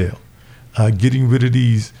be no bail. Getting rid of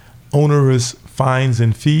these onerous fines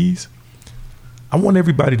and fees. I want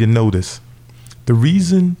everybody to know this. The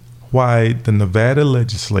reason why the Nevada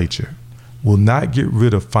legislature will not get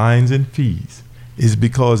rid of fines and fees is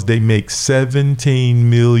because they make $17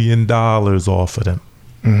 million off of them.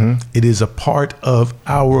 It is a part of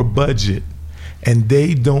our budget, and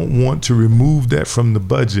they don't want to remove that from the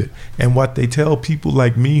budget. And what they tell people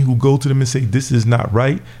like me who go to them and say, this is not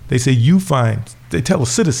right, they say, they tell a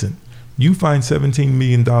citizen, you find $17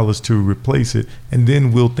 million to replace it, and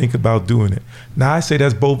then we'll think about doing it. Now, I say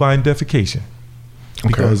that's bovine defecation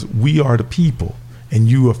because we are the people, and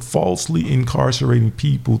you are falsely incarcerating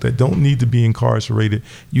people that don't need to be incarcerated.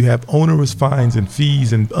 You have onerous fines and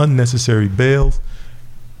fees and unnecessary bails.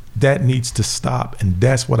 That needs to stop, and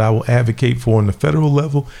that's what I will advocate for on the federal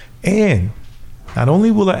level. And not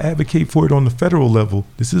only will I advocate for it on the federal level,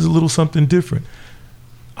 this is a little something different.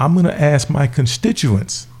 I'm going to ask my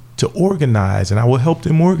constituents to organize, and I will help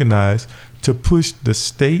them organize to push the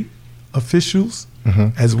state officials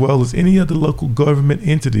as well as any other local government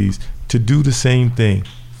entities to do the same thing.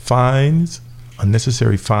 Fines,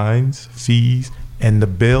 unnecessary fines, fees, and the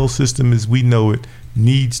bail system as we know it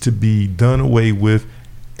needs to be done away with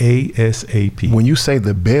ASAP. When you say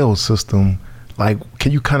the bail system, like,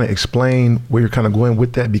 can you kind of explain where you're kind of going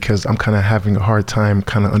with that? Because I'm kind of having a hard time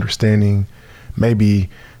kind of understanding, maybe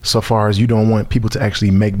so far as you don't want people to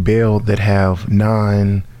actually make bail that have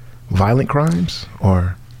non-violent crimes,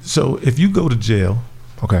 or? So if you go to jail,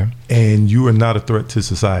 and you are not a threat to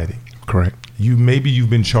society, correct? You've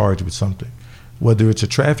been charged with something, whether it's a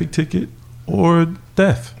traffic ticket or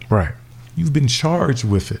theft. Right. You've been charged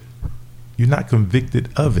with it. You're not convicted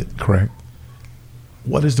of it. Correct.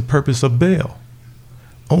 What is the purpose of bail?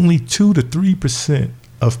 Only 2 to 3%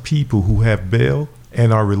 of people who have bail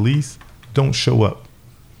and are released don't show up.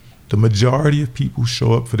 The majority of people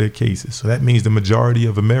show up for their cases. So that means the majority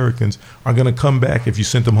of Americans are going to come back if you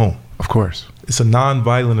sent them home. Of course. It's a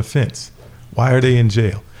non-violent offense. Why are they in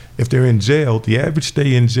jail? If they're in jail, the average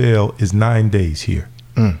stay in jail is 9 days here.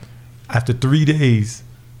 After 3 days,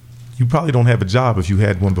 you probably don't have a job if you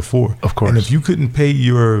had one before. Of course. And if you couldn't pay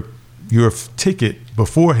your ticket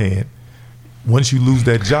beforehand, once you lose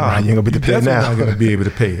that job, you're definitely not going to be able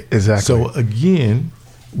to pay it. Exactly. So again,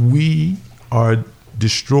 we are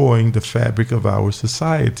destroying the fabric of our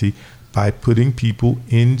society by putting people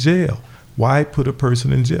in jail. Why put a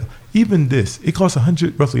person in jail? Even this, it costs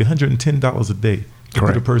roughly $110 a day to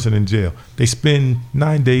Correct. put a person in jail. They spend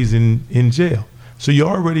 9 days in jail. So you're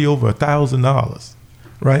already over $1,000,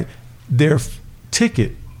 right? Their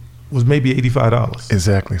ticket was maybe $85.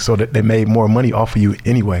 Exactly. So that they made more money off of you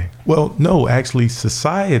anyway. Well, no, actually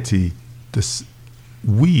society,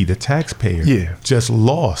 we, the taxpayer, Yeah. just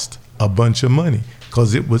lost a bunch of money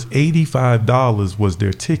because it was $85 was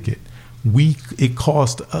their ticket. It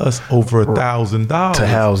cost us over $1,000 To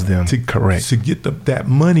house them. Correct. to get that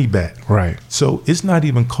money back. Right. So it's not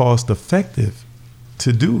even cost effective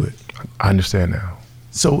to do it. I understand now.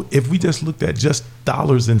 So if we just looked at just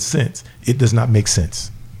dollars and cents, it does not make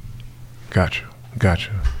sense. Gotcha.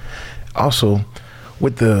 Also,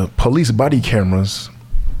 with the police body cameras,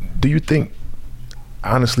 do you think,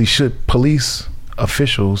 honestly, should police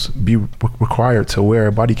officials be required to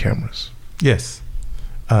wear body cameras? Yes.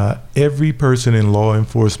 Every person in law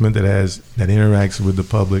enforcement that interacts with the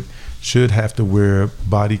public should have to wear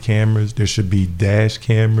body cameras. There should be dash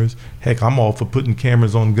cameras. Heck, I'm all for putting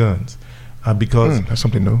cameras on guns because That's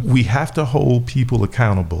something new. we have to hold people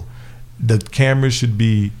accountable. The cameras should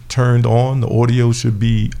be turned on. The audio should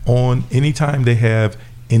be on anytime they have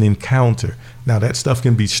an encounter. Now, that stuff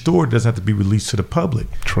can be stored. It doesn't have to be released to the public.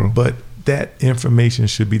 True. But that information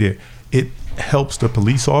should be there. It helps the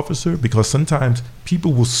police officer because sometimes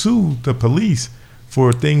people will sue the police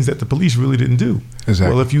for things that the police really didn't do.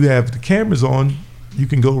 Exactly. Well, if you have the cameras on, you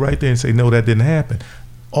can go right there and say, no, that didn't happen.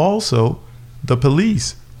 Also, the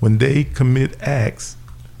police, when they commit acts,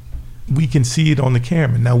 we can see it on the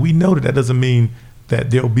camera. Now, we know that doesn't mean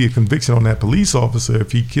that there'll be a conviction on that police officer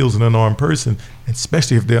if he kills an unarmed person,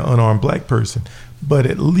 especially if they're an unarmed black person. But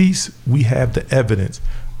at least we have the evidence.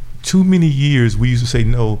 Too many years we used to say,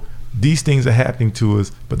 no, these things are happening to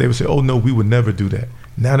us, but they would say, oh, no, we would never do that.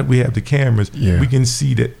 Now that we have the cameras, we can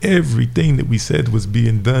see that everything that we said was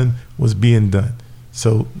being done was being done.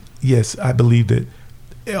 So, yes, I believe that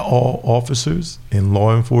all officers in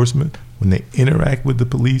law enforcement, when they interact with the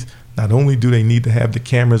police, not only do they need to have the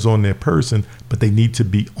cameras on their person, but they need to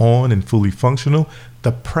be on and fully functional.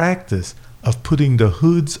 The practice of putting the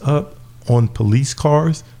hoods up on police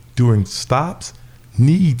cars during stops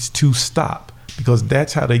needs to stop because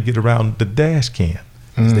that's how they get around the dash cam.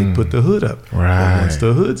 They put the hood up. Right. But once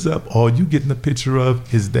the hood's up, all you get in the picture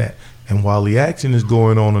of is that. And while the action is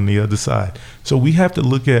going on the other side. So we have to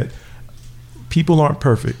look at people aren't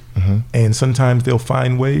perfect. And sometimes they'll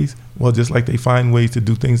find ways. Well, just like they find ways to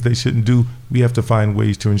do things they shouldn't do, we have to find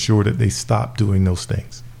ways to ensure that they stop doing those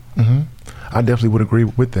things. I definitely would agree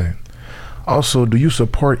with that. Also, do you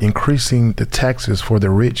support increasing the taxes for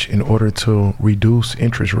the rich in order to reduce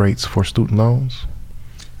interest rates for student loans?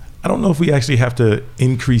 I don't know if we actually have to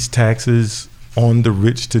increase taxes on the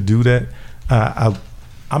rich to do that.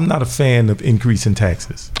 I'm not a fan of increasing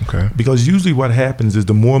taxes. Okay. Because usually what happens is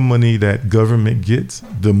the more money that government gets,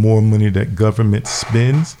 the more money that government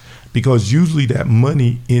spends, because usually that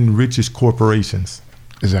money enriches corporations.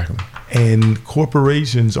 Exactly. And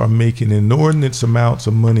corporations are making inordinate amounts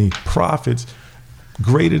of money, profits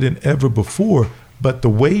greater than ever before, but the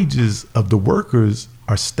wages of the workers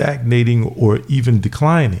are stagnating or even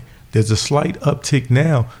declining. There's a slight uptick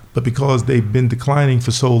now, but because they've been declining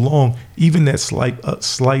for so long, even that slight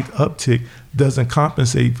uptick doesn't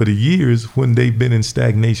compensate for the years when they've been in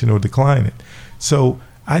stagnation or declining. So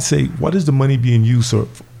I say, what is the money being used for?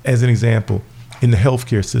 As an example, in the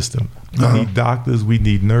healthcare system, we need doctors, we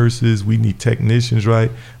need nurses, we need technicians, right?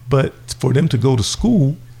 But for them to go to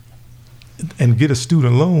school and get a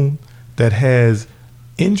student loan that has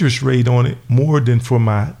interest rate on it more than for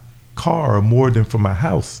my car or more than for my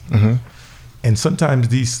house. And sometimes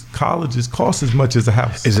these colleges cost as much as a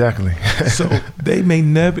house. Exactly. So they may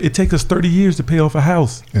never, it takes us 30 years to pay off a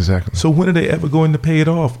house. Exactly. So when are they ever going to pay it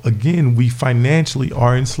off? Again, we financially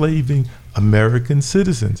are enslaving American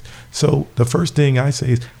citizens. So the first thing I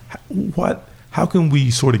say is, how can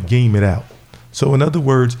we sort of game it out? So in other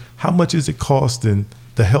words, how much is it costing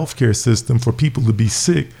the healthcare system for people to be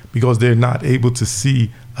sick because they're not able to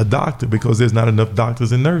see a doctor because there's not enough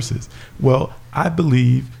doctors and nurses? Well, I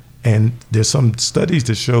believe, and there's some studies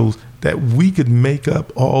that shows that we could make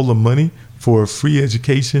up all the money for free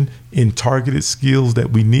education in targeted skills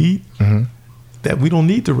that we need, that we don't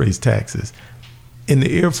need to raise taxes. In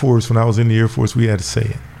the Air Force, when I was in the Air Force, we had to say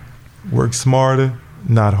it. Work smarter,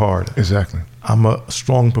 not harder. Exactly. I'm a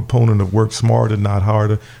strong proponent of work smarter, not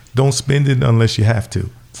harder. Don't spend it unless you have to.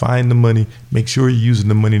 Find the money. Make sure you're using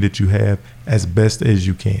the money that you have as best as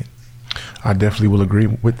you can. I definitely will agree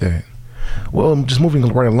with that. Well, just moving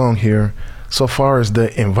right along here, so far as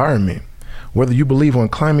the environment, whether you believe on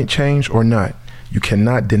climate change or not, you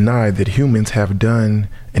cannot deny that humans have done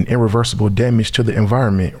an irreversible damage to the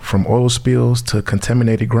environment, from oil spills to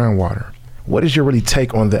contaminated groundwater. What is your really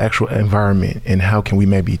take on the actual environment, and how can we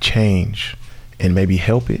maybe change and maybe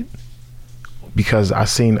help it? Because I've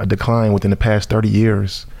seen a decline within the past 30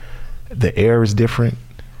 years. The air is different,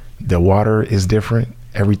 the water is different,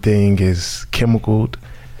 everything is chemicaled.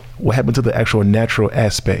 What happened to the actual natural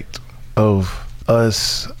aspect of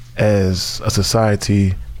us as a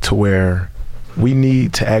society, to where we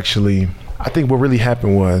need to actually, I think what really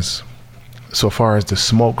happened was, so far as the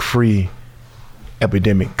smoke-free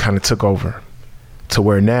epidemic kind of took over, to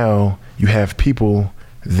where now you have people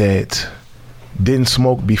that didn't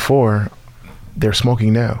smoke before, they're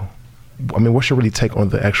smoking now. I mean, what's your really take on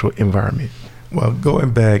the actual environment? Well,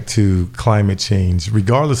 going back to climate change,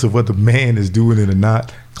 regardless of whether man is doing it or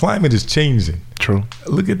not, climate is changing. True.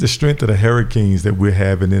 Look at the strength of the hurricanes that we're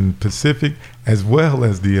having in the Pacific as well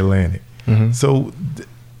as the Atlantic. Mm-hmm. So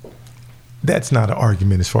that's not an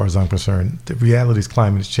argument as far as I'm concerned. The reality is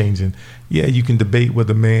climate is changing. Yeah, you can debate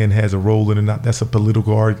whether man has a role in it or not. That's a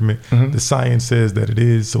political argument. Mm-hmm. The science says that it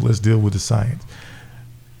is, so let's deal with the science.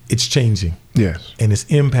 It's changing. Yes. And it's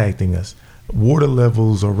impacting us. Water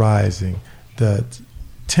levels are rising. The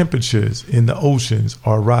temperatures in the oceans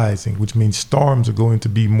are rising, which means storms are going to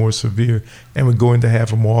be more severe, and we're going to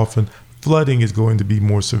have them more often. Flooding is going to be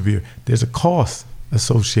more severe. There's a cost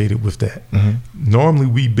associated with that. Mm-hmm. Normally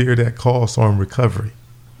we bear that cost on recovery,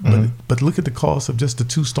 but look at the cost of just the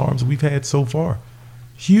 2 storms we've had so far.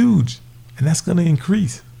 Huge. And that's going to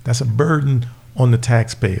increase. That's a burden on the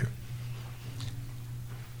taxpayer.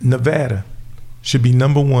 Nevada should be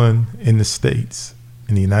number 1 in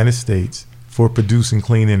the United States for producing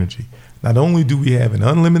clean energy. Not only do we have an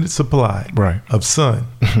unlimited supply of sun,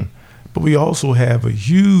 but we also have a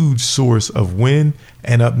huge source of wind,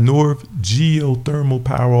 and up north, geothermal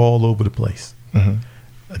power all over the place.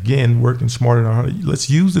 Mm-hmm. Again, working smarter and harder. Let's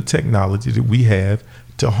use the technology that we have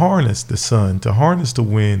to harness the sun, to harness the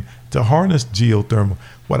wind, to harness geothermal.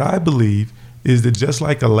 What I believe is that just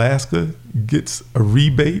like Alaska gives a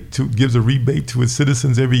rebate to its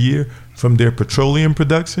citizens every year from their petroleum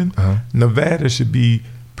production, Nevada should be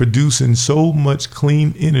producing so much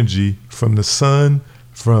clean energy from the sun,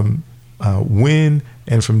 from wind,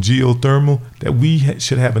 and from geothermal that we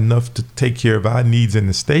should have enough to take care of our needs in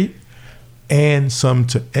the state, and some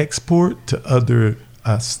to export to other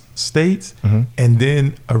states. Mm-hmm. And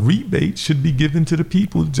then a rebate should be given to the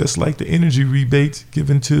people, just like the energy rebates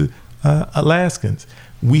given to Alaskans.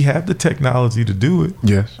 We have the technology to do it.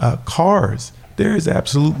 Yes. Cars. There is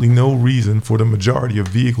absolutely no reason for the majority of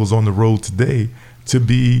vehicles on the road today to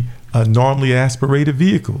be normally aspirated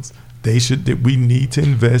vehicles. We need to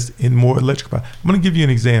invest in more electric power. I'm going to give you an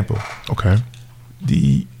example. Okay.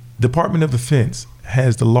 The Department of Defense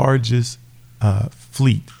has the largest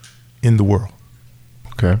fleet in the world.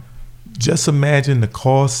 Okay. Just imagine the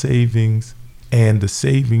cost savings and the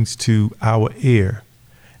savings to our air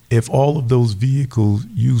if all of those vehicles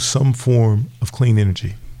use some form of clean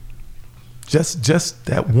energy. Just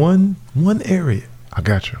that one area. I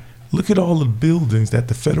got you. Look at all the buildings that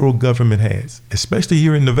the federal government has, especially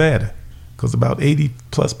here in Nevada, because about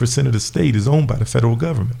 80+% of the state is owned by the federal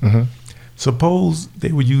government. Mm-hmm. Suppose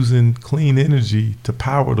they were using clean energy to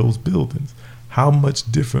power those buildings. How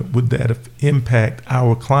much different would that impact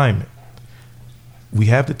our climate? We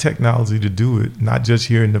have the technology to do it, not just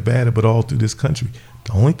here in Nevada, but all through this country.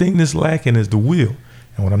 The only thing that's lacking is the will.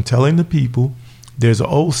 And what I'm telling the people, there's an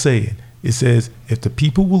old saying. It says, if the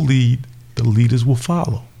people will lead, the leaders will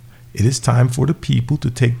follow. It is time for the people to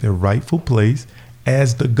take their rightful place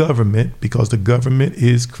as the government, because the government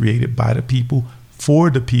is created by the people, for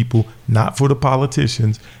the people, not for the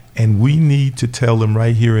politicians. And we need to tell them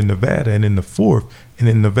right here in Nevada and in the 4th and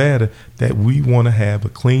in Nevada that we want to have a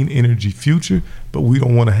clean energy future, but we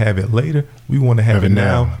don't want to have it later. We want to have it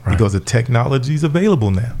now because the technology is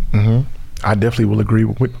available now. Mm-hmm. I definitely will agree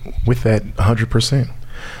with that 100%.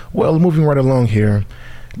 Well, moving right along here,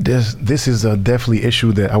 this is a definitely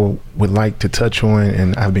issue that I would like to touch on,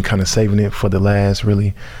 and I've been kind of saving it for the last,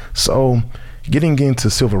 really. So getting into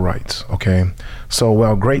civil rights, okay? So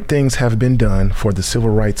while great things have been done for the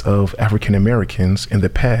civil rights of African Americans in the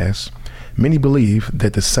past, many believe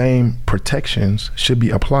that the same protections should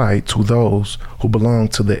be applied to those who belong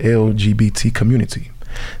to the LGBT community.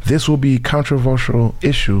 This will be a controversial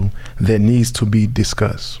issue that needs to be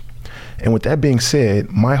discussed. And with that being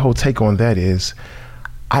said, my whole take on that is,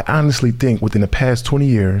 I honestly think within the past 20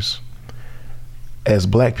 years, as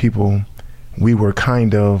Black people, we were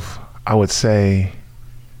kind of, I would say,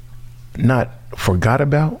 not forgot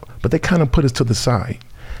about, but they kind of put us to the side.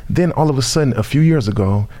 Then all of a sudden, a few years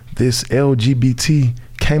ago, this LGBT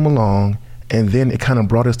came along, and then it kind of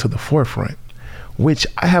brought us to the forefront, which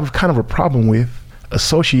I have kind of a problem with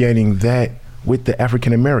associating that with the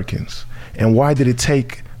African Americans. And why did it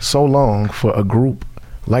take so long for a group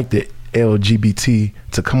like the LGBT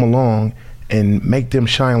to come along and make them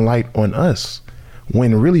shine light on us,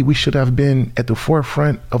 when really we should have been at the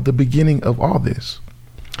forefront of the beginning of all this?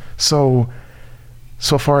 So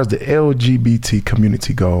far as the LGBT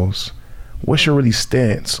community goes, what's your really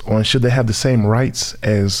stance on, should they have the same rights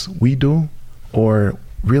as we do? Or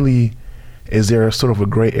really, is there sort of a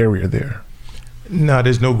gray area there? No,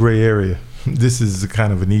 there's no gray area. This is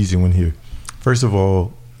kind of an easy one here. First of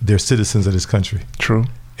all, they're citizens of this country. True.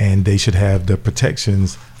 And they should have the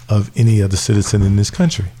protections of any other citizen in this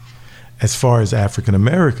country. As far as African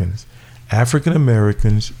Americans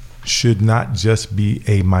should not just be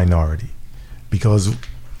a minority, because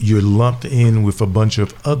you're lumped in with a bunch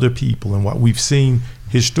of other people. And what we've seen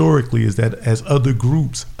historically is that as other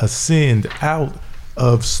groups ascend out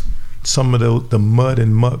of some of the mud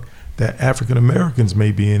and muck that African Americans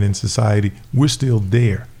may be in society, we're still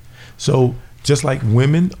there. So just like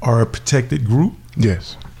women are a protected group,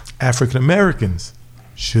 yes, African Americans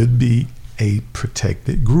should be a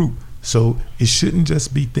protected group. So it shouldn't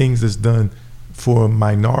just be things that's done for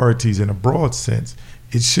minorities in a broad sense.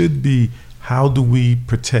 It should be, how do we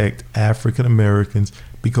protect African Americans,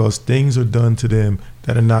 because things are done to them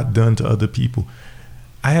that are not done to other people.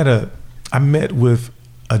 I met with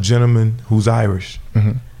a gentleman who's Irish,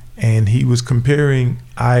 mm-hmm. and he was comparing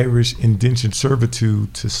Irish indentured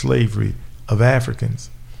servitude to slavery of Africans.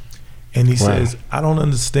 And he says, I don't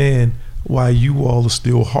understand why you all are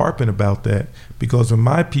still harping about that, because when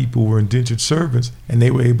my people were indentured servants and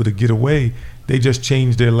they were able to get away, they just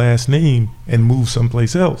changed their last name and moved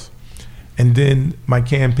someplace else. And then my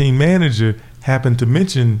campaign manager happened to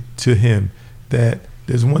mention to him that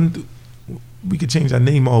there's one, we could change our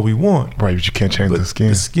name all we want. Right, but you can't change the skin.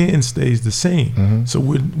 The skin stays the same. Mm-hmm. So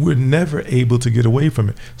we're never able to get away from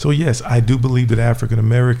it. So yes, I do believe that African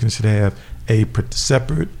Americans should have a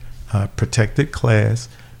separate protected class,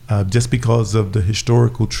 just because of the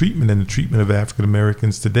historical treatment and the treatment of African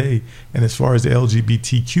Americans today. And as far as the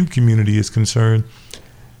LGBTQ community is concerned,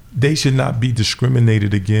 they should not be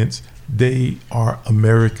discriminated against. They are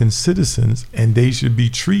American citizens, and they should be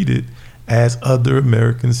treated as other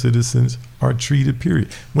American citizens are treated,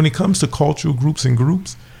 period. When it comes to cultural groups and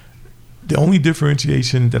groups, the only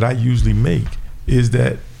differentiation that I usually make is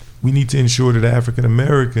that we need to ensure that African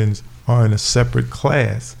Americans are in a separate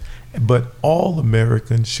class, but all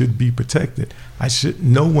Americans should be protected.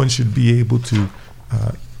 No one should be able to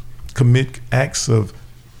commit acts of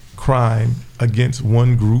crime against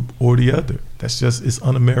one group or the other. It's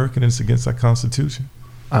un-American, and it's against our Constitution.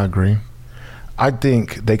 I agree. I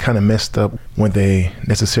think they kind of messed up when they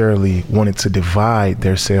necessarily wanted to divide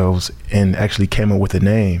themselves and actually came up with a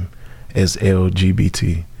name as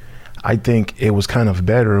LGBT. I think it was kind of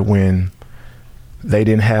better when they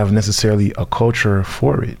didn't have necessarily a culture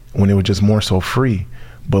for it, when it was just more so free.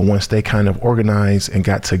 But once they kind of organized and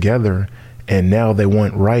got together, and now they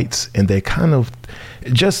want rights, and they kind of,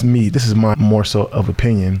 just me, this is my more so of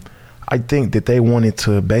opinion, I think that they wanted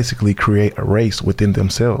to basically create a race within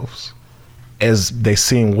themselves, as they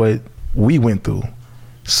seen what we went through.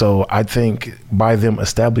 So I think by them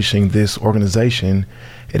establishing this organization,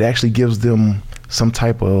 it actually gives them some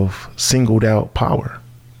type of singled out power,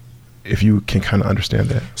 if you can kind of understand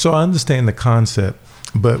that. So I understand the concept,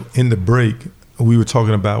 but in the break, we were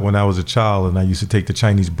talking about when I was a child and I used to take the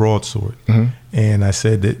Chinese broadsword. Mm-hmm. And I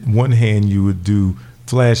said that one hand you would do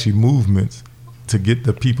flashy movements to get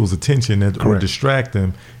the people's attention or distract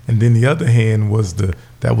them, and then the other hand was the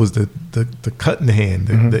cutting hand,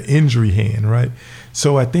 mm-hmm. the injury hand, right?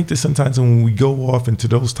 So I think that sometimes when we go off into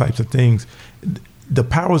those types of things, the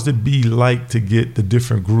powers that be like to get the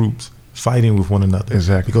different groups fighting with one another.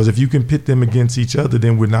 Exactly. Because if you can pit them against each other,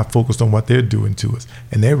 then we're not focused on what they're doing to us,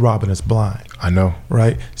 and they're robbing us blind. I know.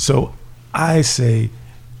 Right? So I say,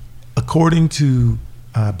 according to,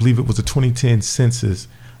 I believe it was a 2010 census,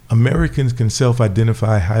 Americans can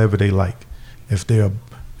self-identify however they like. If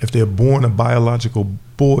they're born a biological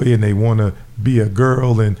boy and they want to be a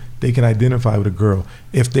girl, then they can identify with a girl.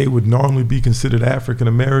 If they would normally be considered African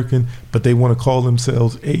American, but they want to call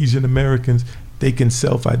themselves Asian Americans, they can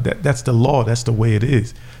self-identify. That's the law. That's the way it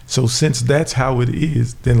is. So since that's how it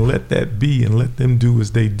is, then let that be and let them do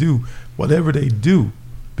as they do. Whatever they do,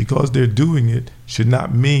 because they're doing it, should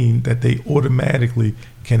not mean that they automatically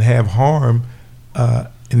can have harm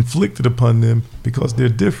inflicted upon them because they're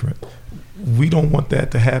different. we don't want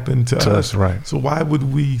that to happen to us. Right. So why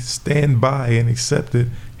would we stand by and accept it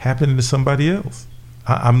happening to somebody else?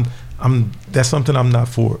 That's something I'm not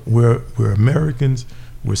for. We're Americans,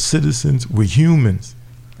 we're citizens, we're humans.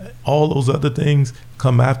 All those other things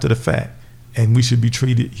come after the fact, and we should be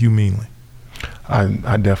treated humanely.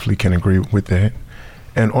 I definitely can agree with that.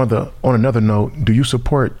 And on another note, do you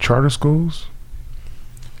support charter schools?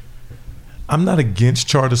 I'm not against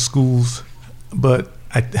charter schools, but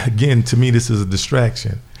again, to me, this is a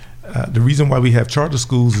distraction. The reason why we have charter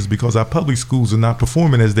schools is because our public schools are not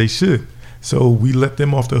performing as they should. So we let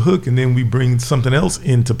them off the hook, and then we bring something else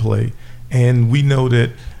into play. And we know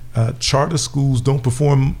that charter schools don't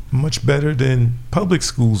perform much better than public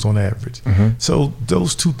schools on average. Mm-hmm. So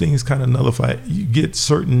those two things kind of nullify. You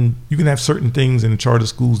can have certain things in the charter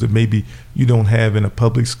schools that maybe you don't have in a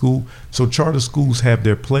public school. So charter schools have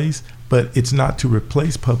their place, but it's not to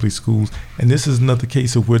replace public schools. And this is another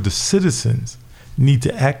case of where the citizens need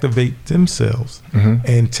to activate themselves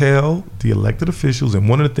and tell the elected officials. And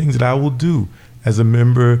one of the things that I will do as a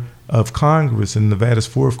member of Congress in Nevada's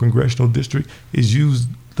 4th Congressional District is use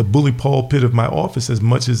the bully pulpit of my office as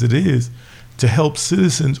much as it is to help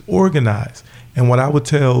citizens organize. And what I would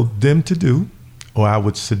tell them to do, or I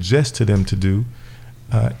would suggest to them to do,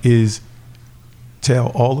 is tell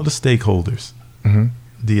all of the stakeholders,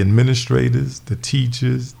 the administrators, the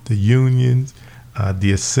teachers, the unions,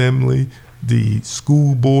 the assembly, the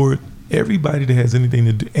school board, everybody that has anything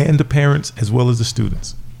to do, and the parents as well as the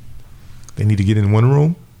students. They need to get in one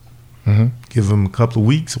room, give them a couple of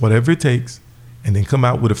weeks, whatever it takes, and then come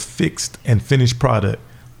out with a fixed and finished product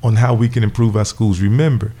on how we can improve our schools.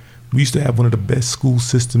 Remember, we used to have one of the best school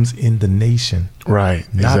systems in the nation.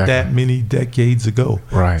 Right. Not that many decades ago.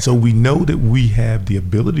 Right. So we know that we have the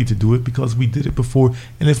ability to do it because we did it before.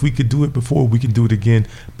 And if we could do it before, we can do it again.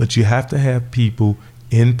 But you have to have people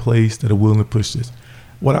in place that are willing to push this.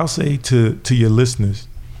 What I'll say to your listeners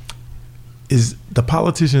is the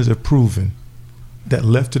politicians have proven that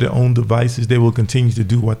left to their own devices, they will continue to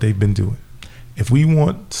do what they've been doing. If we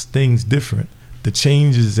want things different, the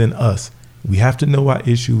change is in us. We have to know our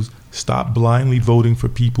issues. Stop blindly voting for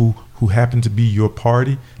people who happen to be your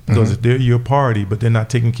party, because if they're your party but they're not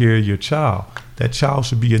taking care of your child, that child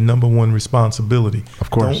should be your number one responsibility. Of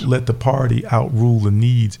course. Don't let the party outrule the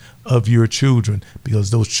needs of your children,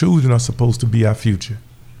 because those children are supposed to be our future.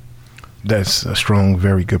 That's a strong,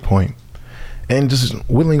 very good point. And just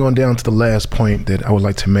whittling on down to the last point that I would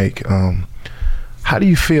like to make, how do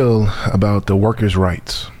you feel about the workers'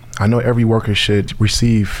 rights? I know every worker should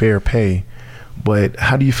receive fair pay, but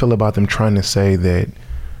how do you feel about them trying to say that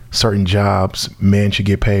certain jobs, men should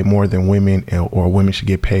get paid more than women, or women should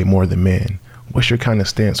get paid more than men? What's your kind of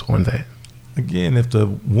stance on that? Again, if the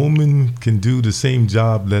woman can do the same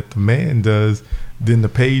job that the man does, then the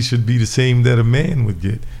pay should be the same that a man would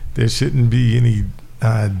get. There shouldn't be any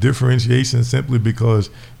differentiation simply because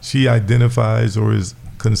she identifies or is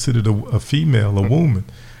considered a female, a woman.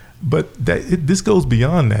 But this goes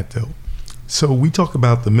beyond that, though. So we talk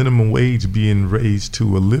about the minimum wage being raised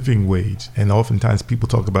to a living wage, and oftentimes people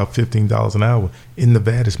talk about $15 an hour. In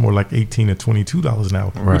Nevada, it's more like $18 or $22 an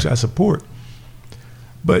hour, right, which I support.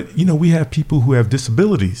 But we have people who have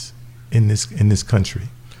disabilities in this country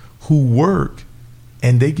who work,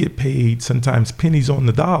 and they get paid sometimes pennies on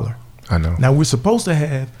the dollar. I know. Now, we're supposed to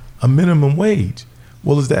have a minimum wage.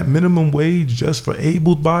 Well, is that minimum wage just for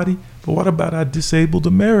able-bodied? But what about our disabled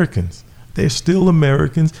Americans? They're still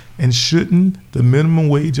Americans, and shouldn't the minimum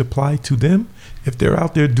wage apply to them? If they're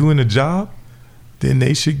out there doing a job, then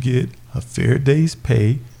they should get a fair day's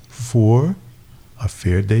pay for a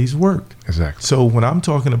fair day's work. Exactly. So when I'm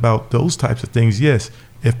talking about those types of things, yes,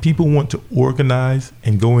 if people want to organize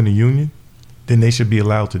and go in a union, then they should be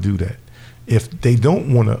allowed to do that. If they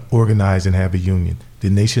don't want to organize and have a union,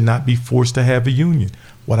 then they should not be forced to have a union.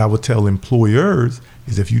 What I would tell employers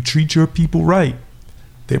is, if you treat your people right,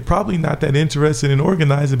 they're probably not that interested in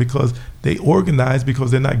organizing, because they organize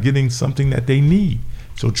because they're not getting something that they need.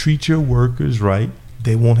 So treat your workers right.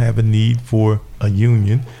 They won't have a need for a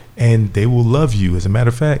union, and they will love you. As a matter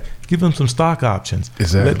of fact, give them some stock options.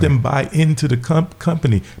 Exactly. Let them buy into the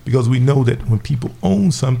company, because we know that when people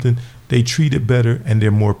own something, they treat it better and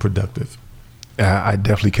they're more productive. I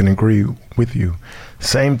definitely can agree with you.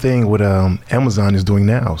 Same thing what Amazon is doing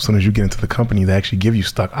now. As soon as you get into the company, they actually give you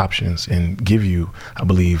stock options and give you, I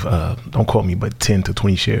believe, don't quote me, but 10 to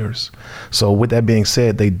 20 shares. So with that being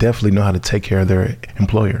said, they definitely know how to take care of their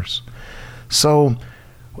employers. So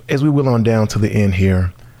as we will on down to the end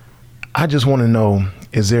here, I just want to know,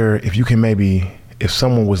 if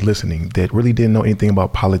someone was listening that really didn't know anything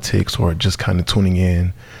about politics or just kind of tuning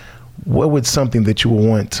in, what would something that you would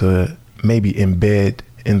want to maybe embed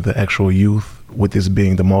in the actual youth, with this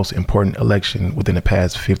being the most important election within the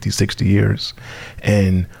past 50, 60 years.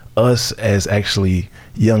 And us as actually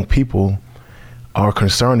young people are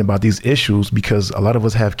concerned about these issues because a lot of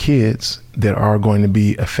us have kids that are going to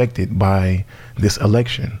be affected by this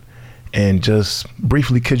election. And just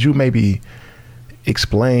briefly, could you maybe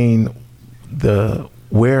explain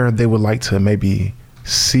where they would like to maybe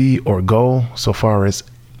see or go so far as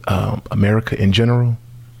America in general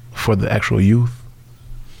for the actual youth?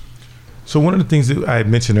 So one of the things that I had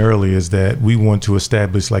mentioned earlier is that we want to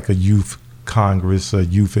establish like a youth Congress, a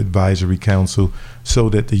youth advisory council, so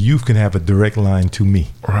that the youth can have a direct line to me.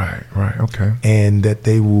 Right, okay. And that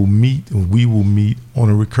we will meet on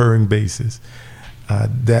a recurring basis.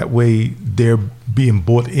 That way they're being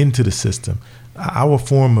bought into the system. Our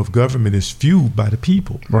form of government is fueled by the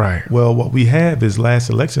people. Right. Well, what we have is last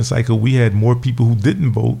election cycle, we had more people who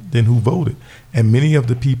didn't vote than who voted. And many of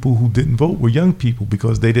the people who didn't vote were young people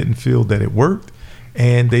because they didn't feel that it worked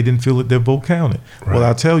and they didn't feel that their vote counted. Right. Well,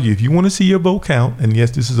 I'll tell you, if you want to see your vote count, and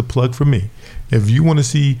yes, this is a plug for me, if you want to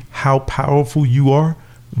see how powerful you are,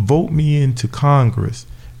 vote me into Congress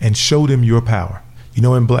and show them your power. You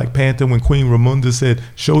know, in Black Panther, when Queen Ramonda said,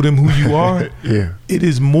 show them who you are, yeah. It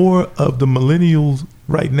is more of the millennials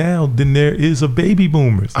right now than there is of baby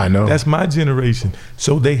boomers. I know. That's my generation.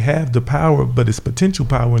 So they have the power, but it's potential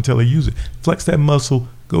power until they use it. Flex that muscle,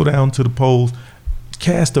 go down to the polls,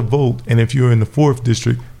 cast a vote. And if you're in the 4th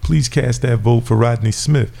district, please cast that vote for Rodney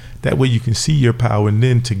Smith. That way you can see your power, and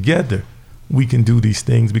then together we can do these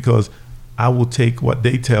things, because I will take what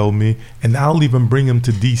they tell me and I'll even bring them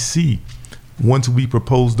to DC once we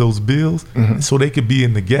propose those bills, so they could be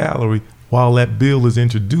in the gallery while that bill is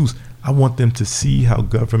introduced. I want them to see how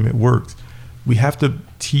government works. We have to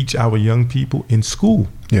teach our young people in school,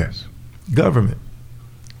 yes, government.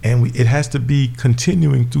 And it has to be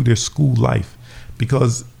continuing through their school life,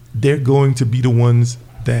 because they're going to be the ones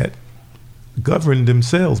that govern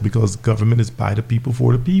themselves, because government is by the people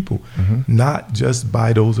for the people, not just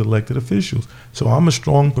by those elected officials. So I'm a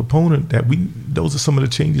strong proponent that those are some of the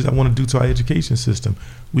changes I want to do to our education system.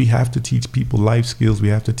 We have to teach people life skills. We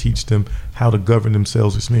have to teach them how to govern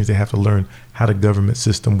themselves, which means they have to learn how the government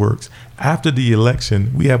system works. After the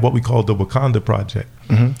election, we have what we call the Wakanda Project.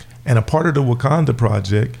 And a part of the Wakanda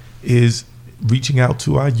Project is reaching out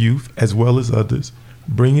to our youth as well as others,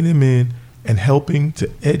 bringing them in and helping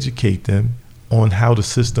to educate them on how the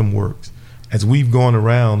system works. As we've gone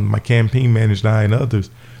around, my campaign manager and I and others,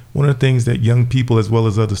 one of the things that young people as well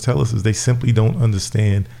as others tell us is they simply don't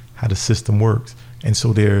understand how the system works. And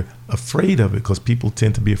so they're afraid of it, because people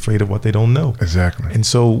tend to be afraid of what they don't know. Exactly. And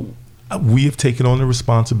so we have taken on the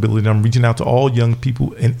responsibility. I'm reaching out to all young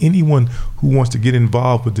people and anyone who wants to get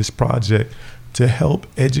involved with this project to help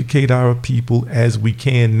educate our people as we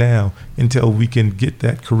can now, until we can get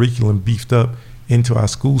that curriculum beefed up into our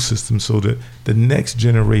school system, so that the next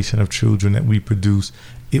generation of children that we produce,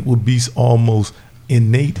 it will be almost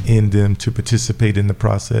innate in them to participate in the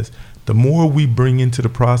process. The more we bring into the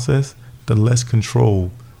process, the less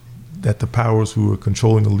control that the powers who are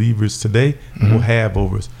controlling the levers today will have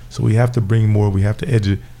over us. So we have to bring more, we have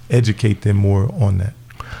to educate them more on that.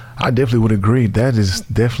 I definitely would agree. That is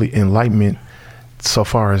definitely enlightenment so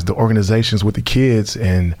far as the organizations with the kids.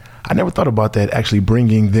 And I never thought about that, actually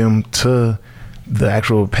bringing them to the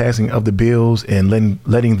actual passing of the bills and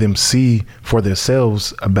letting them see for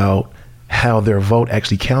themselves about how their vote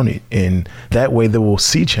actually counted. And that way they will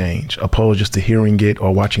see change, opposed just to hearing it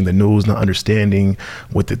or watching the news, not understanding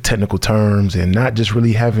with the technical terms, and not just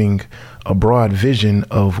really having a broad vision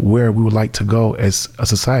of where we would like to go as a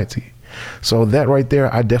society. So that right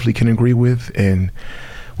there, I definitely can agree with. And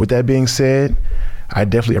with that being said, I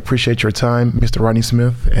definitely appreciate your time, Mr. Rodney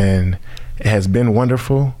Smith, and it has been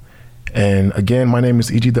wonderful. And again, my name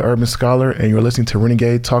is E.G. the Urban Scholar, and you're listening to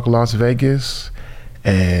Renegade Talk Las Vegas.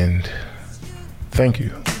 And thank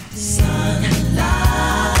you.